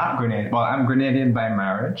not Grenadian. Well, I'm Grenadian by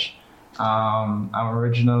marriage. I'm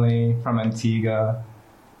originally from Antigua.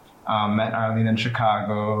 Met Arlene in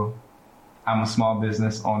Chicago. I'm a small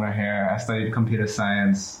business owner here. I studied computer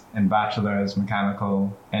science in bachelor's,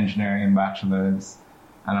 mechanical engineering in bachelor's,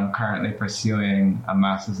 and I'm currently pursuing a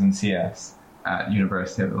master's in CS at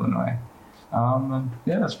University of Illinois.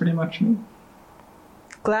 Yeah, that's pretty much me.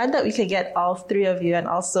 glad that we could get all three of you and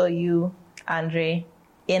also you, Andre,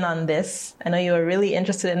 in on this. I know you were really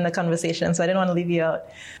interested in the conversation, so I didn't want to leave you out.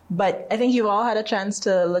 But I think you've all had a chance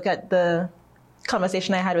to look at the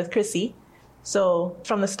conversation I had with Krissy. So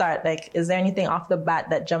from the start, like, is there anything off the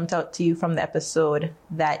bat that jumped out to you from the episode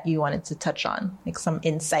that you wanted to touch on? Like some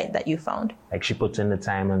insight that you found? Like she puts in the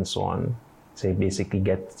time and so on to basically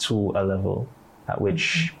get to a level at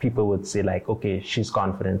which people would say like, okay, she's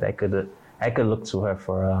confident. I could look to her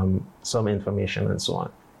for some information and so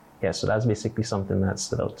on. Yeah, so that's basically something that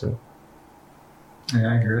stood out to me.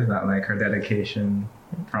 Yeah, I agree with that. Like her dedication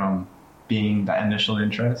from being that initial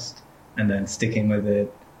interest and then sticking with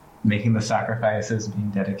it, making the sacrifices,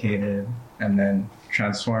 being dedicated, and then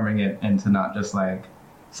transforming it into not just like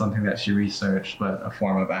something that she researched, but a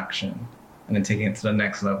form of action. And then taking it to the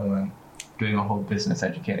next level and doing a whole business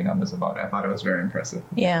educating others about it. I thought it was very impressive.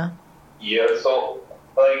 Yeah. Yeah, so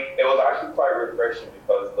like it was actually quite refreshing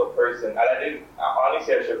because the person, and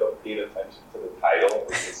honestly I should have paid attention to the title,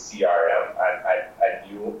 which is CRM, and I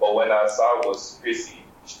knew, but when I saw it was Krissy,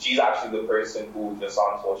 she's actually the person who just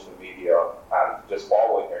on social media and just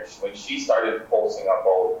following her. When she started posting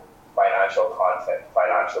about financial content,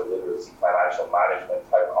 financial literacy, financial management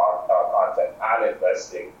type content and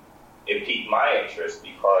investing, it piqued my interest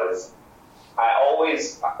because I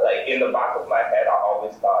always, like in the back of my head, I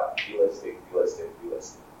always thought real estate.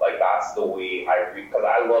 Like that's the way I read, because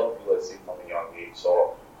I love real estate from a young age.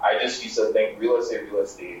 So I just used to think real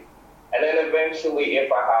estate. And then eventually,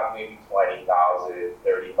 if I have maybe 20,000,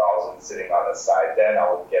 30,000 sitting on the side, then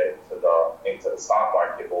I would get into the stock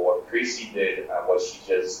market. But what Krissy did and what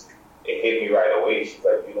it hit me right away. She's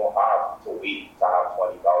like, you don't have to wait to have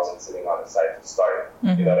 20,000 sitting on the side to start.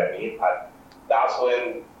 Mm-hmm. You know what I mean? And that's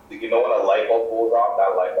when, when a light bulb goes off,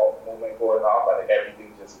 that light bulb moment going off, and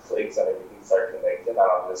everything just clicks and everything starts connecting. And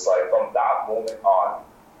I'm just like, from that moment on,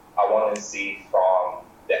 I want to see from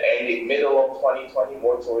the middle of 2020,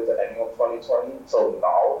 more towards the ending of 2020 till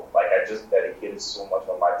now, like I just dedicated so much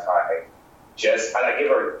of my time. And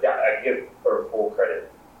I give her full credit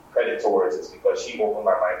towards this because she opened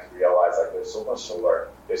my mind to realize like there's so much to learn.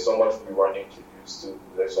 There's so much we weren't introduced to.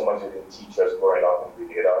 There's so much they didn't teach us growing up in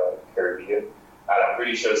Grenada and the Caribbean. And I'm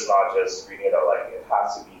pretty sure it's not just Grenada, like it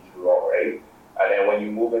has to be throughout, right? And then when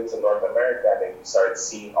you move into North America and then you start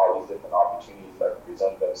seeing all these different opportunities that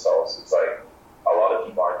present themselves, it's like a lot of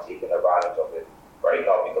people aren't taking advantage of it right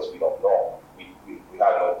now because we don't know. We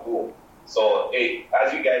have no clue. So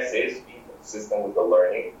as you guys say, it's being consistent with the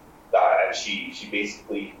learning. And she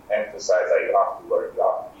basically emphasized that you have to learn, you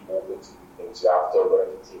have to be open to new things, you have to learn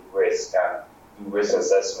to take risks and do risk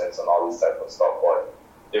assessments and all this type of stuff. But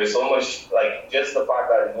there's so much, like just the fact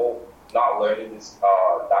that not learning this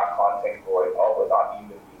that content growing up or not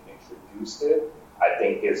even being introduced to it, I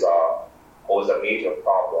think was a major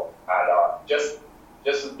problem. And just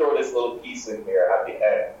to throw this little piece in here at the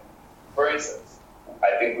end, for instance,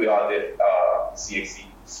 I think we all did CXC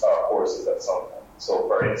courses at some point. So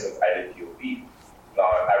for instance, I did POP. Now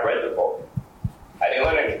I read the book. I didn't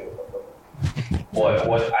learn anything from the book. But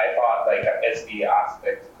what I thought like an SBA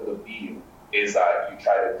aspect could have been is that you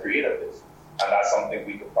try to create a business. And that's something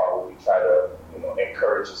we could probably try to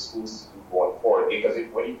encourage the schools to do going forward. Because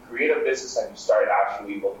when you create a business and you start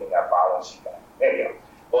actually looking at balance sheet, anyhow.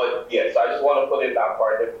 But yes, I just want to put in that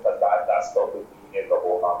part there because that stuff would be in the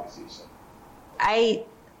whole conversation. I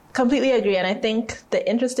completely agree. And I think the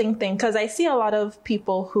interesting thing, because I see a lot of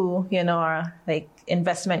people who, are like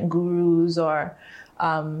investment gurus or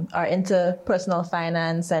are into personal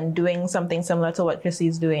finance and doing something similar to what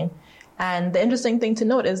Krissy's doing. And the interesting thing to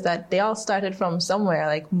note is that they all started from somewhere.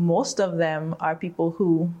 Like most of them are people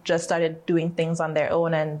who just started doing things on their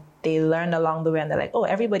own and they learned along the way and they're like, oh,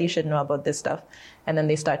 everybody should know about this stuff. And then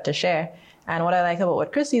they start to share. And what I like about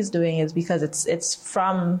what Krissy's doing is because it's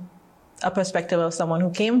from a perspective of someone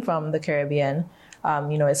who came from the Caribbean,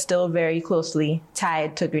 is still very closely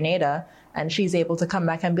tied to Grenada. And she's able to come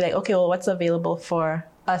back and be like, okay, well, what's available for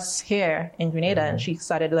us here in Grenada? And she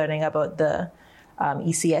started learning about the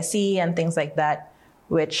ECSE and things like that,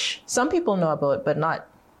 which some people know about, but not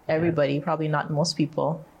everybody, probably not most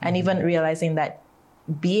people. And even realizing that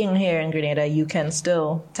being here in Grenada, you can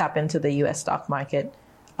still tap into the US stock market,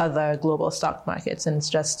 other global stock markets. And it's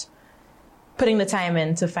just putting the time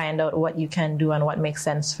in to find out what you can do and what makes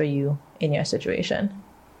sense for you in your situation.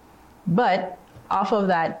 But off of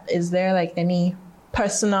that, is there like any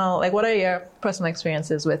personal, like what are your personal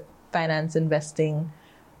experiences with finance, investing?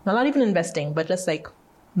 No, not even investing, but just like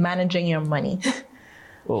managing your money.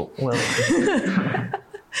 Well,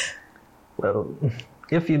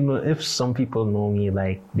 if some people know me,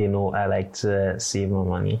 like they know I like to save my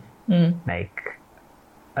money. Like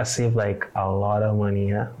I save like a lot of money.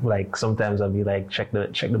 Yeah? Like sometimes I'll be like, check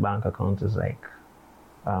the bank account is like,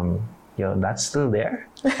 yo, that's still there.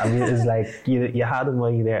 I mean, it's like you have the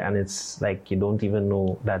money there, and it's like you don't even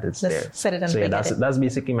know that it's Just there. set it and so yeah, forget it. that's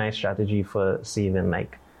basically my strategy for saving.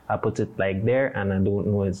 Like I put it like there, and I don't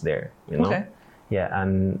know it's there. You know. Okay. Yeah,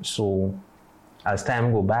 and so as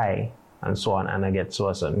time go by and so on, and I get to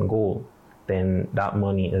a certain goal, then that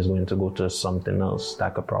money is going to go to something else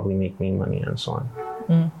that could probably make me money and so on.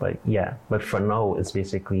 But for now, it's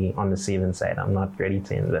basically on the saving side. I'm not ready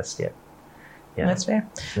to invest yet. Yeah, That's fair.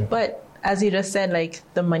 But as you just said, like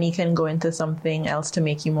the money can go into something else to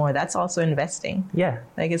make you more. That's also investing. Yeah,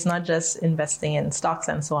 Like it's not just investing in stocks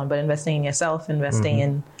and so on, but investing in yourself, investing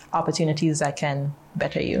in opportunities that can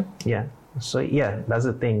better you. yeah. So yeah, that's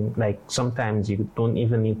the thing. Like sometimes you don't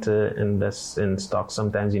even need to invest in stocks.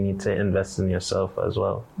 Sometimes you need to invest in yourself as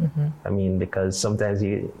well. I mean, because sometimes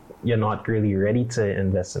you're not really ready to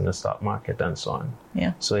invest in the stock market and so on.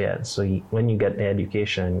 Yeah. So yeah, when you get the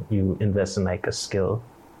education, you invest in like a skill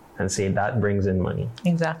and say that brings in money.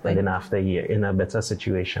 Exactly. And then after you're in a better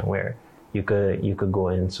situation where you could go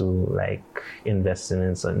into like investing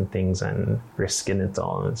in certain things and risking it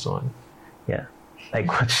all and so on. Yeah. Like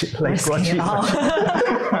what Risking it all.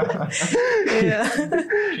 Yeah.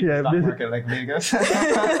 Stock market like Vegas.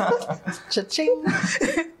 Cha-ching.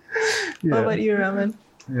 Yeah. What about you, Raman?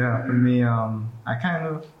 Yeah, for me, I kind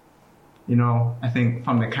of, I think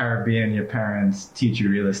from the Caribbean, your parents teach you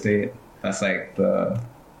real estate. That's like the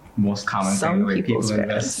most common Some thing the way people people's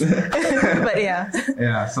invest. But yeah.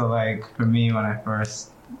 Yeah, so like for me, when I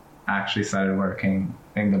first actually started working,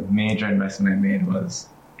 I think the major investment I made was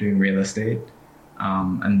doing real estate.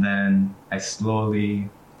 And then I slowly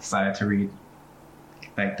started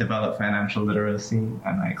to develop financial literacy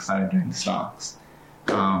and started doing stocks.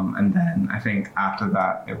 And then I think after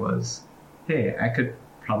that it was, hey, I could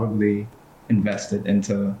probably invest it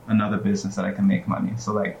into another business that I can make money.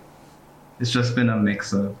 So it's just been a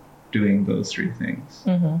mix of doing those three things.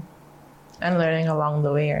 Mm-hmm. And learning along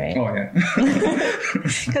the way, right? Oh yeah.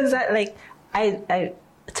 Because I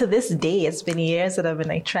to this day, it's been years that I've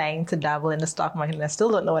been trying to dabble in the stock market, and I still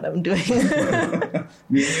don't know what I'm doing.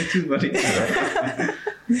 Me too, buddy.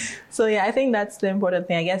 So yeah, I think that's the important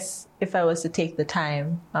thing. I guess if I was to take the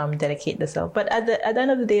time, dedicate the self. But at the end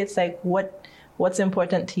of the day, it's like what's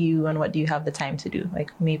important to you, and what do you have the time to do?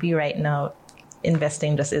 Like maybe right now,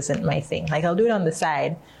 investing just isn't my thing. Like I'll do it on the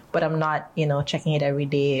side, but I'm not, checking it every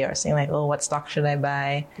day or saying oh, what stock should I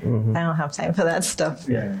buy? Mm-hmm. I don't have time for that stuff.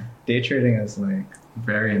 Yeah, day trading is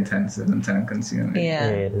very intensive and time consuming. Yeah,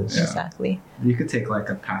 it is. Yeah. Exactly. You could take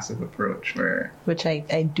a passive approach Which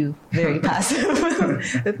I do, very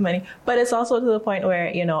passive with money. But it's also to the point where,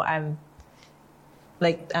 I'm,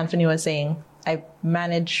 like Anthony was saying, I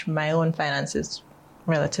manage my own finances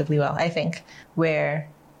relatively well, I think, where,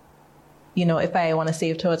 if I want to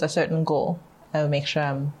save towards a certain goal, I'll make sure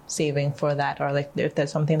I'm saving for that. Or if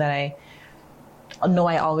there's something that I know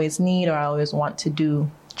I always need or I always want to do,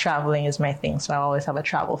 traveling is my thing. So I always have a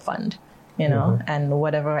travel fund, and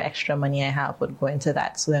whatever extra money I have would go into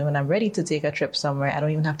that. So then when I'm ready to take a trip somewhere, I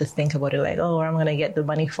don't even have to think about it where I'm going to get the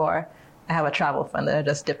money for. I have a travel fund that I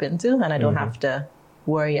just dip into, and I don't have to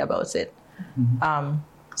worry about it.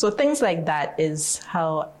 So things like that is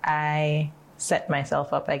how I set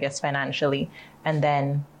myself up, I guess, financially. And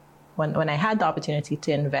then when I had the opportunity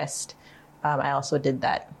to invest, I also did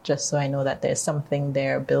that just so I know that there's something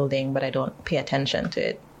there building, but I don't pay attention to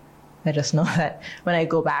it. I just know that when I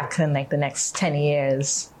go back in the next 10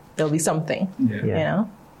 years, there'll be something, Well,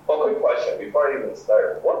 quick question before I even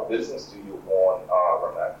start. What business do you own,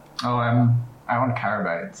 Raman? Oh, I own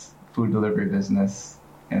Carabites, food delivery business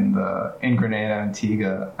in Grenada,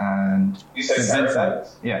 Antigua, and You said St. Vincent.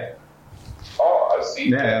 Carabites? Yeah. Oh, I see.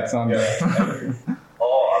 Yeah, it's on there.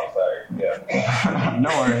 Oh, I'm sorry. Yeah. No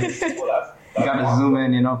worries. Well, that's You gotta awesome.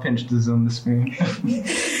 zoom in, pinch to zoom the screen.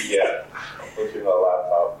 Yeah. Put you on a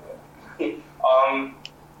laptop.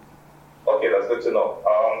 Okay, that's good to know.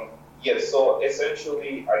 So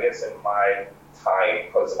essentially, I guess in my time,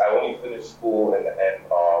 because I only finished school in the end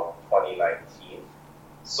of 2019,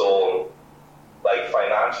 so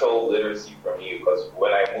financial literacy for me, because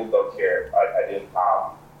when I moved up here, I didn't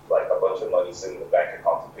have a bunch of money sitting in the bank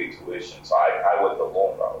account to pay tuition, so I went the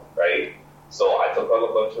loan route, right? So I took out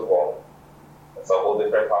a bunch of loans. That's a whole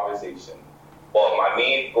different conversation. But my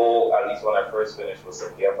main goal, at least when I first finished, was to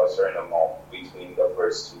pay up a certain amount between the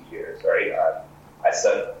first 2 years, right? I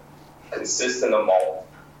set consistent amount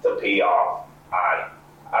to pay off.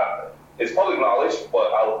 And it's public knowledge,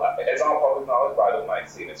 but it's not public knowledge, but I don't mind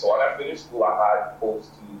saying it. So when I finished school, I had close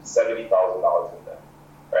to $70,000 in debt,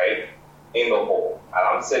 right? In the hole. And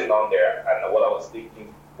I'm sitting on there, and what I was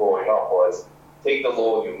thinking growing up was, take the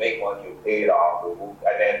loan, you make money, you pay it off, and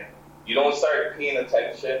then you don't start paying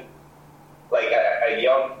attention. Like a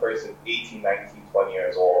young person, 18, 19, 20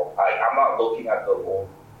 years old, I'm not looking at the loan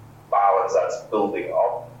balance that's building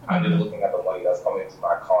up. I'm just looking at the money that's coming into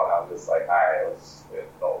my account. I'm just like, all right,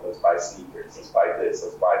 let's buy sneakers, let's buy this,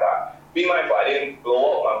 let's buy that. Be mindful, I didn't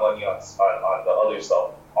blow up my money on the other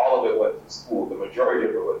stuff. All of it went to school. The majority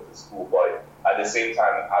of it went to school. But at the same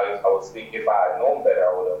time, I was thinking if I had known better,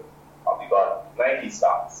 I would have probably bought Nike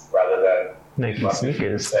stocks rather than Nike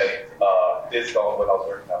sneakers. Discount when I was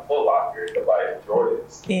working at Foot Locker to buy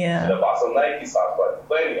Jordans. Yeah. And I bought some Nike stocks.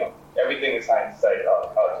 But anyhow, everything is hindsight.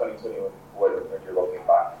 2020 when you're looking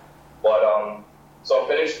back. But so I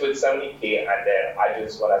finished with 70K, and then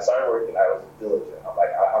when I started working, I was diligent. I'm like,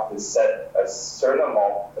 I have to set a certain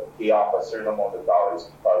amount to pay off a certain amount of dollars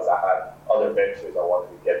because I had other ventures I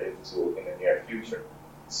wanted to get into in the near future.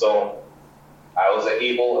 So I was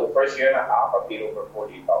able, the first year and a half, I paid over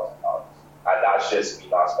 $48,000. And that's just me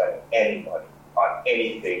not spending any money on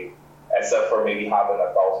anything except for maybe having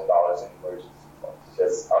 $1,000 in emergency funds.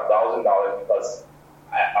 Just $1,000 because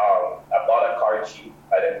I bought a car cheap.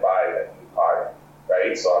 I didn't buy a new car,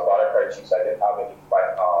 right? So I bought a car cheap, so I didn't have any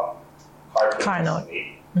car note.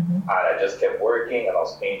 And I just kept working, and I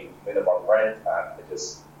was paying minimum rent, and I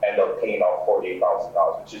just ended up paying off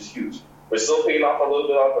 $48,000, which is huge. We're still paying off a little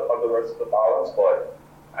bit of the rest of the balance,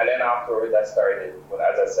 and then afterwards I started,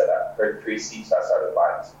 as I said, I heard Krissy, so I started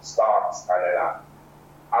buying some stocks, and then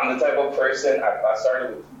I'm the type of person, I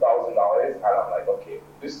started with $2,000, and I'm like, okay,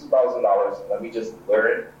 this $2,000, let me just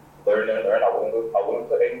learn. I wouldn't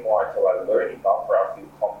put any more until I learn enough where I feel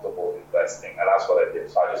comfortable investing, and that's what I did.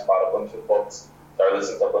 So I just bought a bunch of books, started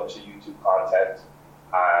listening to a bunch of YouTube content,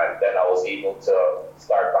 and then I was able to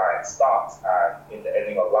start buying stocks, and in the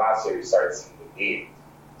ending of last year, you started seeing the gains.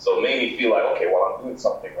 So it made me feel like, okay, well, I'm doing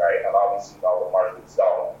something right, and obviously now the market's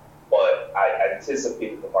down, but I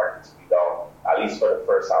anticipated the market to be down, at least for the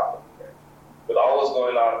first half of the year. With all what's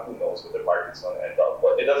going on, who knows where the market's going to end up,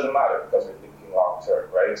 but it doesn't matter because we're thinking long term,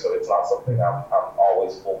 right? So it's not something I'm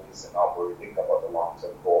always focusing on where we think about the long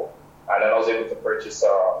term goal. And then I was able to purchase,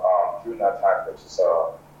 during that time,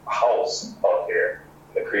 a house out here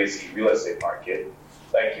in the crazy real estate market.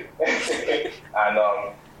 Thank you. And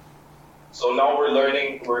so now we're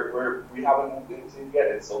learning, we haven't moved into it yet,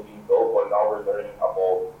 it's still being built, but now we're learning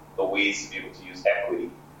about the ways to be able to use equity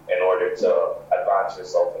in order to advance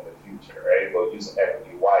yourself in the future, right? But using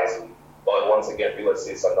equity wisely. But once again, real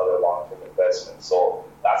estate is another long-term investment. So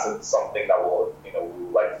that's something that we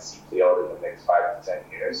would like to see play out in the next 5 to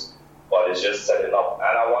 10 years. But it's just setting up.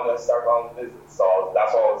 And I want to start on business. So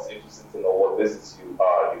that's why I was interested to know what business you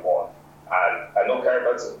want. And I know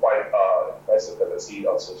Caravex is quite impressive because I see it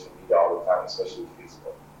on social media all the time, especially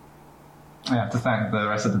Facebook. I have to thank the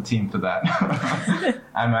rest of the team for that.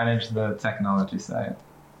 I manage the technology side.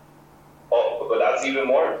 Oh, but that's even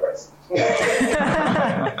more impressive. Like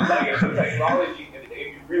if the technology, if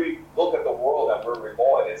you really look at the world and where we're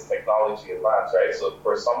going, it's technology advanced, right? So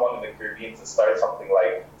for someone in the Caribbean to start something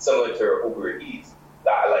like similar to Uber Eats,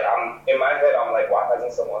 that like in my head, I'm like, why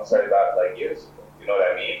hasn't someone started that like years ago? You know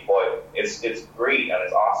what I mean? But it's great and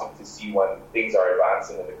it's awesome to see when things are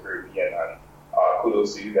advancing in the Caribbean, and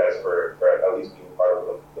kudos to you guys for at least being part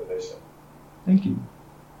of the mission. Thank you.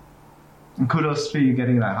 And kudos for you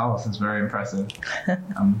getting that house. It's very impressive.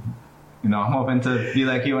 I'm hoping to be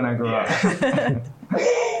like you when I grow up.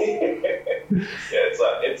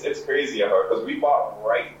 It's crazy because we bought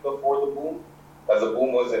right before the boom. Because the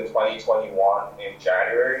boom was in 2021 in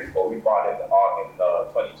January, but we bought in the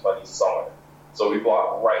 2020 summer. So we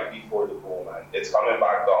bought right before the boom, and it's coming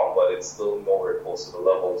back down, but it's still nowhere close to the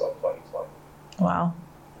levels of 2020. Wow.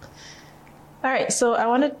 All right, so I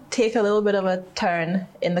want to take a little bit of a turn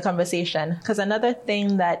in the conversation, because another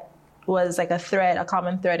thing that was like a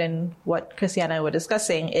common thread in what Krissy and I were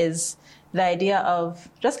discussing is the idea of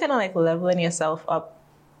just kind of like leveling yourself up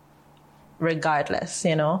regardless,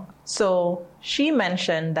 So she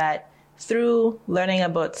mentioned that through learning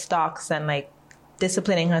about stocks and like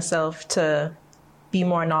disciplining herself to be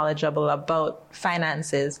more knowledgeable about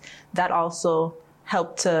finances, that also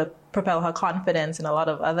helped to propel her confidence in a lot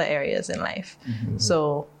of other areas in life. Mm-hmm.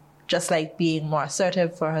 So just like being more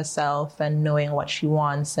assertive for herself and knowing what she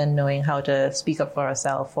wants and knowing how to speak up for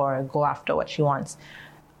herself or go after what she wants.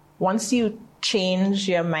 Once you change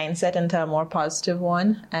your mindset into a more positive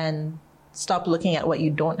one and stop looking at what you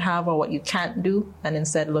don't have or what you can't do, and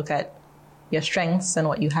instead look at your strengths and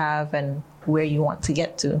what you have and where you want to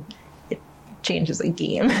get to, it changes the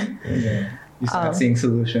game. Yeah. You start seeing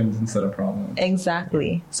solutions instead of problems.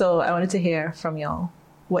 Exactly. So I wanted to hear from y'all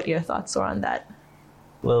what your thoughts are on that.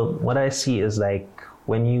 Well, what I see is like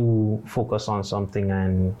when you focus on something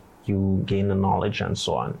and you gain the knowledge and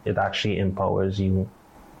so on, it actually empowers you.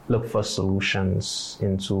 Look for solutions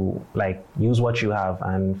into like use what you have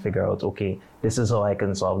and figure out, okay, this is how I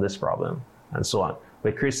can solve this problem and so on.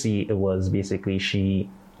 With Krissy, it was basically she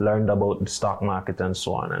learned about the stock market and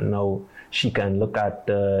so on, and now she can look at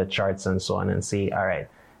the charts and so on and say, all right,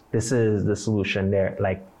 this is the solution there.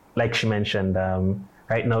 Like she mentioned,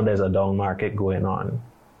 right now there's a down market going on,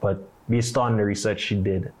 but based on the research she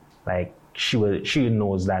did, like she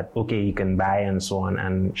knows that, okay, you can buy and so on,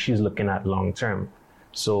 and she's looking at long term.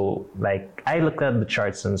 So like I looked at the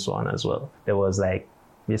charts and so on as well. There was like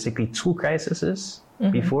basically 2 crises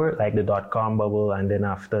before, like the .com bubble, and then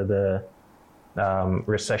after the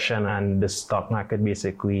recession, and the stock market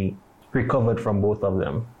basically recovered from both of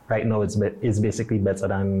them. Right now it's basically better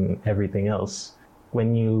than everything else.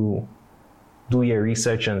 When you do your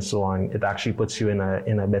research and so on, it actually puts you in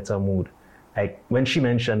a better mood. Like when she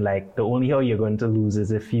mentioned, like the only how you're going to lose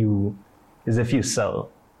is if you sell,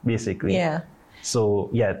 basically. Yeah. So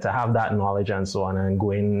yeah, to have that knowledge and so on and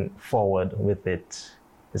going forward with it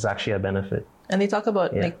is actually a benefit. And they talk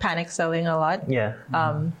about like panic selling a lot. Yeah.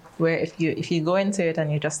 Where if you go into it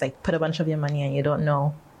and you just like put a bunch of your money and you don't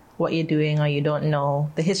know what you're doing or you don't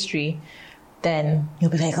know the history, then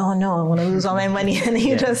you'll be like, oh no, I want to lose all my money, and then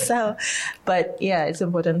you just sell. But yeah, it's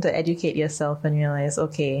important to educate yourself and realize,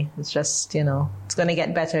 okay, it's just, it's going to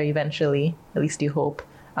get better eventually, at least you hope.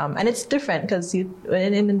 And it's different because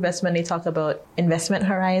in investment, they talk about investment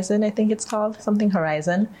horizon, I think it's called, something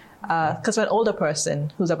horizon. Because for an older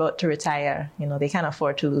person who's about to retire, they can't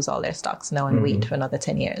afford to lose all their stocks now and wait for another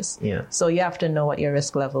 10 years. Yeah. So you have to know what your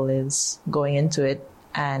risk level is going into it,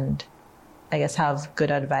 and I guess have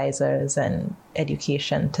good advisors and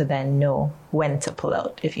education to then know when to pull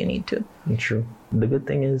out if you need to. True. The good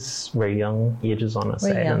thing is we're young, age is on our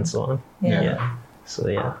side and so on. Yeah. So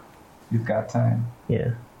yeah. You've got time.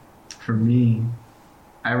 Yeah. For me,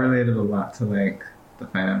 I related a lot to like the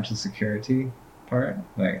financial security part,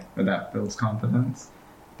 like where that builds confidence,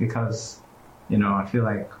 because I feel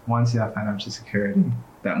like once you have financial security,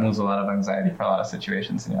 that moves a lot of anxiety for a lot of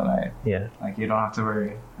situations in your life. Yeah. Like you don't have to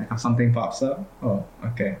worry. Like if something pops up, oh,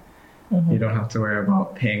 okay. You don't have to worry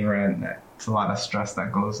about paying rent. It's a lot of stress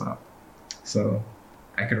that goes up. So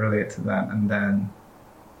I could relate to that. And then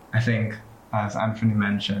I think, as Anthony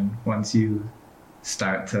mentioned, once you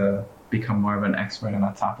start to become more of an expert on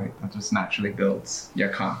a topic, that just naturally builds your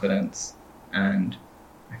confidence. And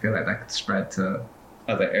I feel like that could spread to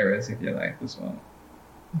other areas of your life as well.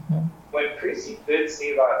 When Krissy did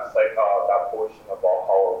say that, like that portion about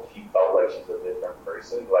how she felt like she's a different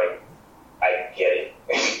person, like I get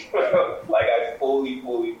it. Like I fully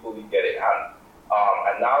get it.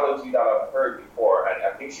 And analogy that I've heard before, and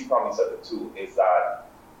I think she probably said it too, is that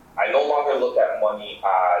I no longer look at money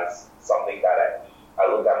as something that I need.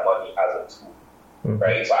 I look at money as a tool,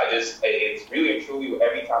 right? So it's really and truly,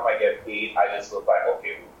 every time I get paid, I just look like,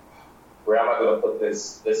 okay, where am I going to put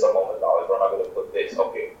this amount of dollars? Where am I going to put this?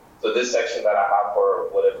 Okay, so this section that I have for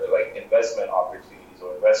whatever, like investment opportunities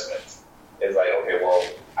or investments is like, okay, well,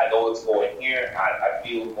 I know it's going here, and I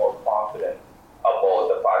feel more confident about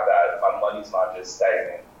the fact that my money's not just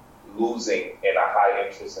stagnant, losing in a high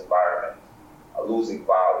interest environment, losing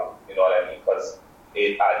value. You know what I mean? Because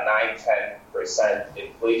at 9-10%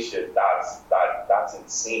 inflation, that's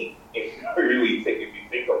insane if you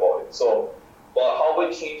think about it. So, but how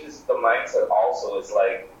it changes the mindset also is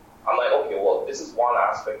like, I'm like, okay, well, this is one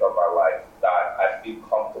aspect of my life that I feel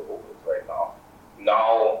comfortable with right now.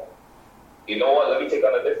 Now, you know what? Let me take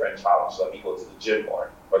on a different challenge. Let me go to the gym more,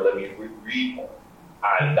 or let me read more.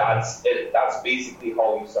 And that's it. That's basically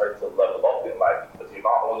how you start to level up in life, because you're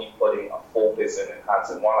not only putting a focus and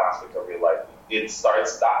enhancing one aspect of your life. It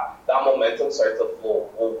starts that momentum starts to flow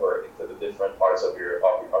over into the different parts of your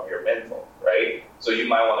mental, right? So you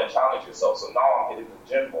might want to challenge yourself. So now I'm hitting the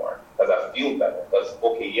gym more because I feel better. Because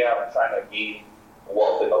I'm trying to gain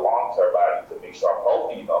wealth in the long term, but I need to make sure I'm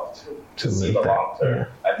healthy enough to see the long term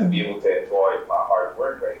and to be able to enjoy my hard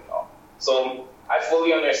work right now. So I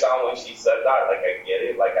fully understand when she said that. Like I get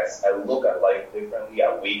it. Like I look at life differently.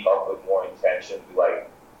 I wake up with more intention. Like,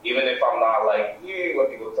 even if I'm not like, yeah, let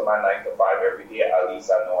me go to my 9 to 5 every day, at least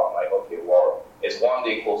I know I'm like, okay, well, it's one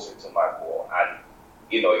day closer to my goal. And,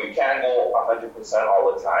 you can't go 100%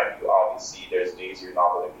 all the time. You obviously, there's days you're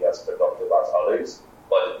not going to be as productive as others,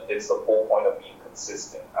 but it's the whole point of being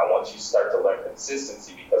consistent. And once you start to learn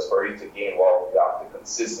consistency, because for you to gain wealth, you have to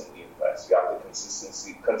consistently invest. You have to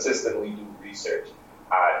consistently do research.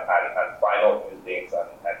 and find out new things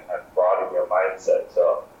and broaden your mindset.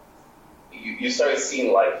 So you start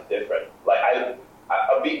seeing life different. Like I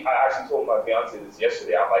actually told my fiance this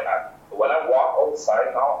yesterday. I'm like, when I walk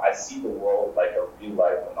outside now, I see the world like a real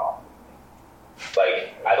life monopoly.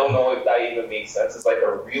 Like, I don't know if that even makes sense. It's like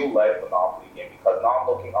a real life monopoly game because now I'm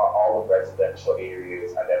looking at all the residential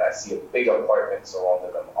areas and then I see a big apartment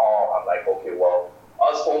surrounding them all. I'm like, okay, well,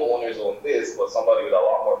 us homeowners own this, but somebody with a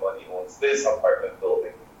lot more money owns this apartment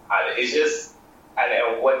building. And it's just,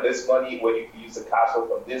 and when this money, when you can use the cash flow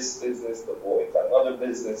from this business to go into another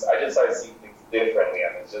business, I just started seeing things differently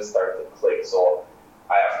and it just started to click. So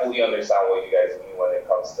I fully understand what you guys mean when it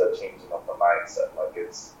comes to changing up the mindset. Like,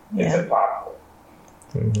 it's impactful.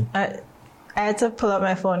 Mm-hmm. I had to pull up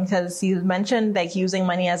my phone because you mentioned like using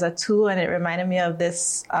money as a tool, and it reminded me of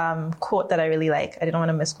this quote that I really like. I didn't want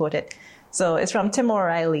to misquote it. So it's from Tim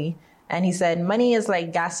O'Reilly, and he said, "Money is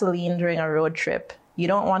like gasoline during a road trip. You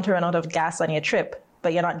don't want to run out of gas on your trip,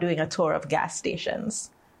 but you're not doing a tour of gas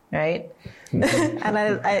stations." Right? Mm-hmm. And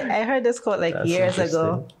I heard this quote like years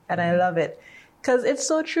ago, and I love it because it's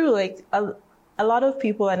so true. Like a lot of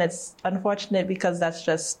people, and it's unfortunate because that's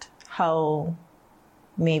just how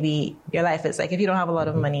maybe your life is. Like if you don't have a lot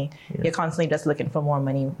of money, you're constantly just looking for more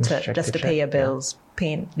money to pay your bills,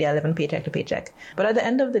 living paycheck to paycheck. But at the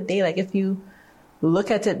end of the day, like if you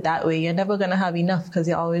look at it that way, you're never going to have enough because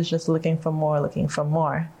you're always just looking for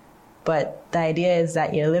more. But the idea is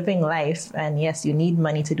that you're living life, and yes, you need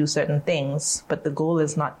money to do certain things, but the goal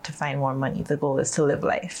is not to find more money. The goal is to live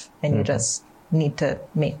life, and you just need to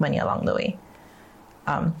make money along the way.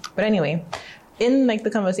 But anyway, in like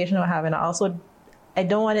the conversation we're having, I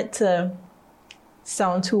don't want it to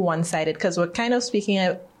sound too one-sided because we're kind of speaking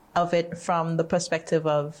of it from the perspective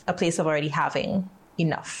of a place of already having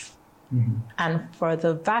enough. Mm-hmm. And for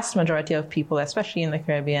the vast majority of people, especially in the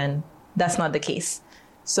Caribbean, that's not the case.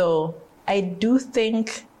 So I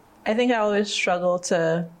think I always struggle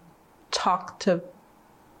to talk to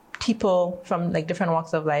people from like different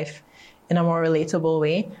walks of life in a more relatable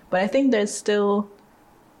way. But I think there's still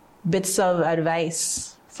bits of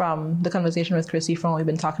advice from the conversation with Krissy, from what we've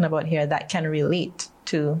been talking about here, that can relate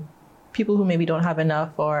to people who maybe don't have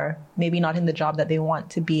enough, or maybe not in the job that they want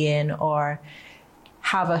to be in, or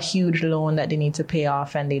have a huge loan that they need to pay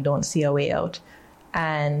off and they don't see a way out.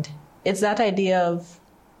 And it's that idea of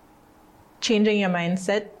changing your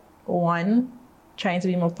mindset, one, trying to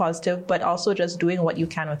be more positive, but also just doing what you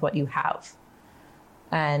can with what you have.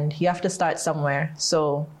 And you have to start somewhere.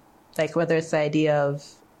 So like whether it's the idea of,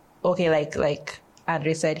 okay, like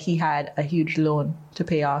Andre said, he had a huge loan to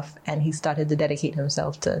pay off and he started to dedicate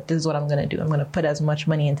himself to, this is what I'm going to do. I'm going to put as much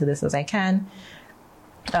money into this as I can.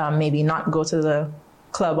 Maybe not go to the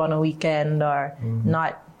club on a weekend, or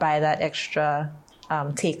not buy that extra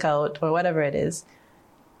takeout or whatever it is,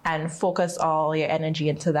 and focus all your energy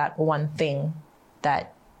into that one thing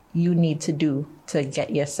that you need to do to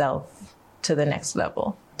get yourself to the next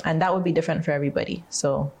level. And that would be different for everybody.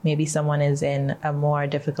 So maybe someone is in a more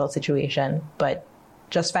difficult situation, but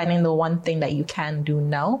just finding the one thing that you can do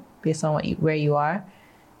now based on where you are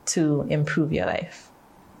to improve your life.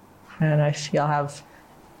 I don't know if y'all have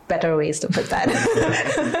better ways to put that.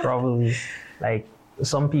 Probably. Like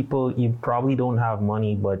some people, you probably don't have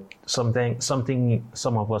money, but something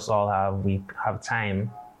some of us all have, we have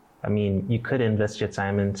time. I mean, you could invest your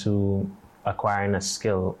time into acquiring a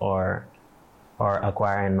skill or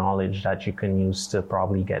acquiring knowledge that you can use to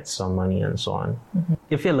probably get some money and so on. Mm-hmm.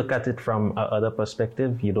 If you look at it from another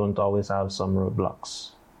perspective, you don't always have some roadblocks.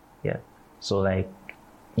 Yeah. So like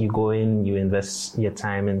you go in, you invest your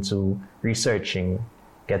time into researching,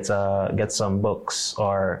 get some books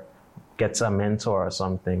or get a mentor or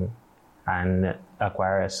something and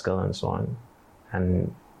acquire a skill and so on.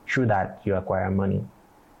 And through that, you acquire money.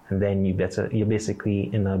 And then you're basically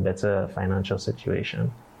in a better financial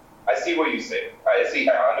situation. I see what you're saying.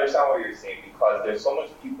 I understand what you're saying, because there's so much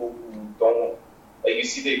people who don't, like you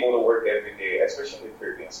see they go to work every day, especially in the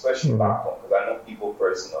Caribbean, especially back home, because I know people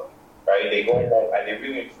personally, right? They go home and they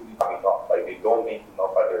really and truly have enough. Like they don't make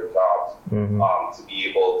enough at their jobs to be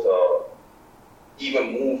able to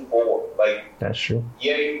even move forward. Like that's true.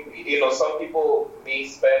 Yeah, you know, some people may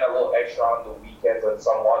spend a little extra on the weekends and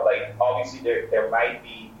somewhat. Like obviously there might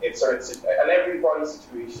be in certain and everybody's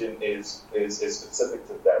situation is specific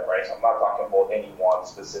to them, right? So I'm not talking about anyone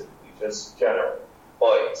specifically, just general.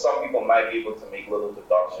 But some people might be able to make little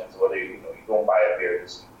deductions, whether you don't buy a beer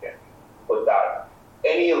this weekend, but that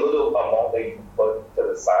any little amount that you can put to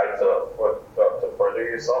the side to further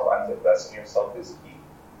yourself and to invest in yourself is key.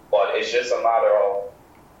 But it's just a matter of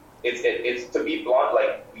it's to be blunt,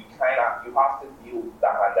 like you have to deal with the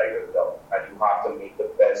hand that you're dealt, and you have to make the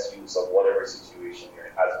best use of whatever situation you're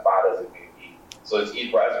in, as bad as it may be. So it's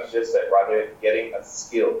either, as you just said, rather getting a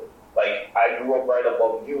skill. Like, I grew up right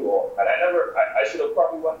above New York, and I should have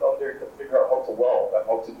probably went down there to figure out how to weld and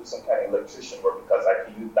how to do some kind of electrician work, because I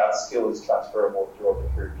could use that skill is transferable throughout the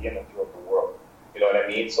Caribbean and throughout the world. You know what I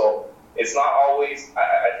mean? So it's not always,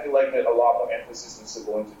 I feel like that a lot more emphasis needs to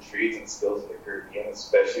go into trades and skills in the Caribbean,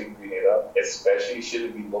 especially in Grenada, especially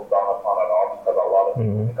shouldn't be looked down upon at all, because a lot of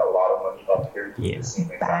people make a lot of money up here to do the same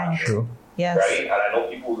exact True. Yes. Right? And I know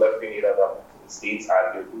people who left Grenada to the States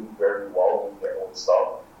and they're doing very well with their own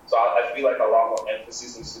stuff. So I feel like a lot more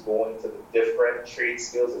emphasis needs to go into the different trade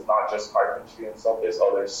skills. It's not just carpentry and stuff. There's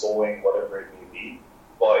other sewing, whatever it may be.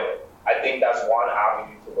 But I think that's one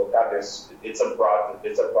avenue to look at. It's a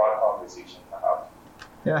broad conversation to have.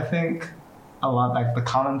 Yeah, I think a lot, like the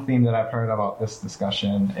common theme that I've heard about this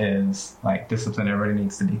discussion is like discipline. Everybody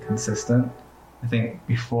needs to be consistent. I think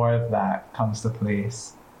before that comes to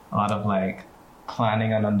place, a lot of like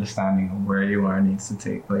planning and understanding of where you are needs to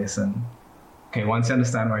take place. And okay, once you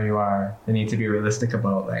understand where you are, you need to be realistic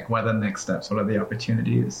about like what are the next steps, what are the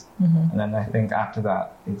opportunities. And then I think after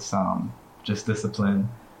that, it's just discipline.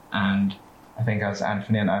 And I think as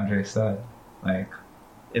Anthony and Andre said, like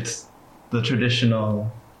it's the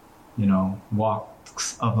traditional,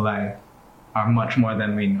 walks of life are much more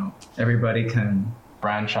than we know. Everybody can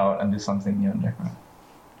branch out and do something new and different.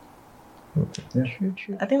 Yeah.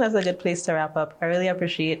 True. I think that's a good place to wrap up. I really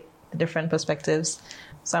appreciate the different perspectives.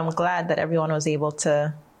 So I'm glad that everyone was able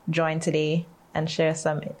to join today and share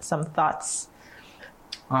some thoughts.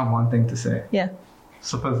 I have one thing to say. Yeah.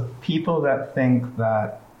 So for people that think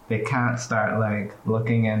that they can't start like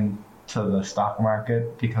looking into the stock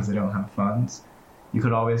market because they don't have funds, you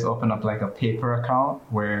could always open up like a paper account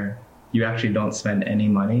where you actually don't spend any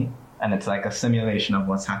money, and it's like a simulation of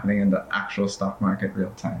what's happening in the actual stock market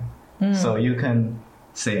real time. So you can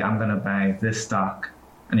say, I'm gonna buy this stock,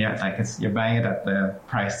 and you're buying it at the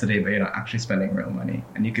price today, but you're not actually spending real money,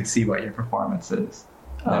 and you could see what your performance is.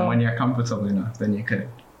 And then when you're comfortable enough, then you could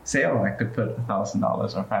say, I could put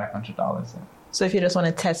 $1,000 or $500 in. So if you just want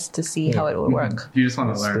to test to see how it would work. If you just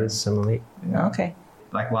want to learn. Simulate. Yeah. Okay.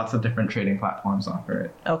 Like lots of different trading platforms offer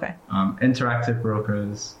it. Okay. Interactive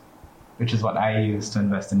Brokers, which is what I use to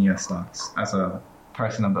invest in US stocks as a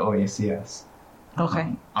person of the OECS.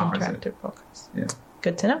 Okay. Offers Interactive Brokers. Yeah.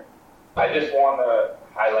 Good to know. I just want to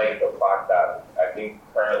highlight the fact that I think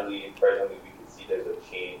presently we can see there's a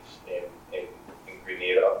change in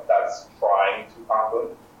Grenada that's trying to happen.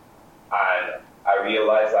 And I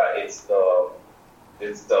realize that it's the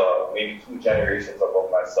maybe 2 generations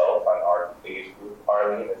above myself and our age group,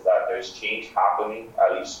 Arlene, is that there's change happening,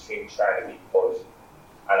 at least change trying to be pushed.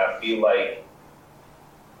 And I feel like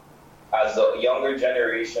as the younger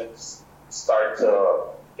generations start to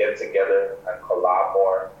get together and collab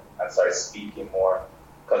more and start speaking more,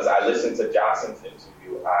 because I listened to Jackson's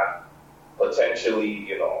interview and potentially,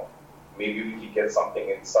 maybe we could get something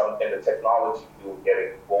in the technology field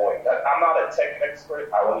getting going. I'm not a tech expert.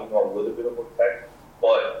 I only know a little bit about tech,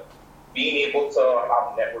 but being able to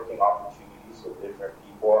have networking opportunities with different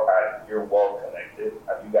people, and you're well connected,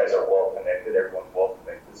 and you guys are well connected, everyone's well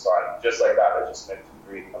connected. So just like that, I just met 2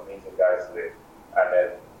 great, amazing guys today. And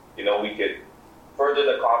then, we could further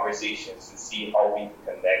the conversations and see how we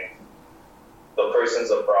can connect the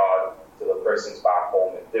persons abroad to the persons back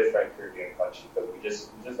home in different Caribbean countries, because we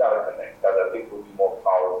just gotta connect. Because I think we'll be more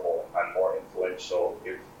powerful and more influential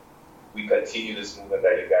if we continue this movement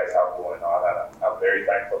that you guys have going on. And I'm very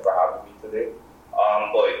thankful for having me today.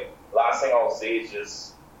 But last thing I'll say is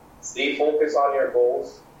just stay focused on your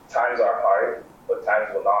goals. Times are hard, but times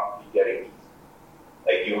will not be getting easy.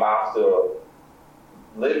 Like, you have to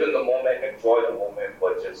live in the moment, enjoy the moment,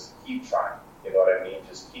 but just keep trying. You know what I mean?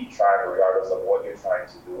 Just keep trying regardless of what you're trying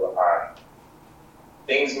to do. And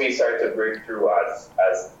things may start to break through as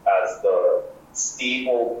the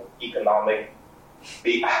stable economic,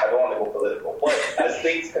 I don't want to go political, but as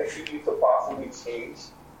things continue to possibly change,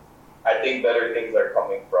 I think better things are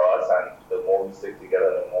coming for us. And the more we stick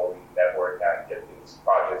together, the more we network and get these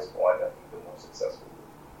projects going, I think the more successful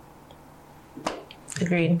we'll be.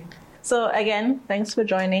 Agreed. So again, thanks for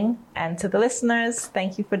joining. And to the listeners,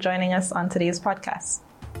 thank you for joining us on today's podcast.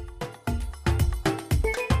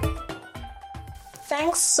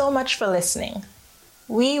 Thanks so much for listening.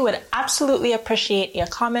 We would absolutely appreciate your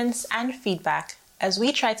comments and feedback as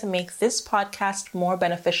we try to make this podcast more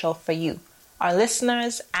beneficial for you, our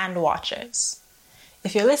listeners and watchers.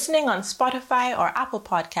 If you're listening on Spotify or Apple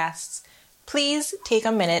Podcasts, please take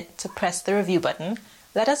a minute to press the review button,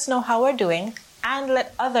 let us know how we're doing, and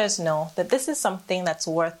let others know that this is something that's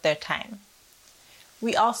worth their time.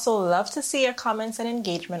 We also love to see your comments and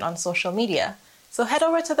engagement on social media. So head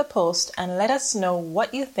over to the post and let us know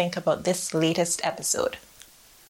what you think about this latest episode.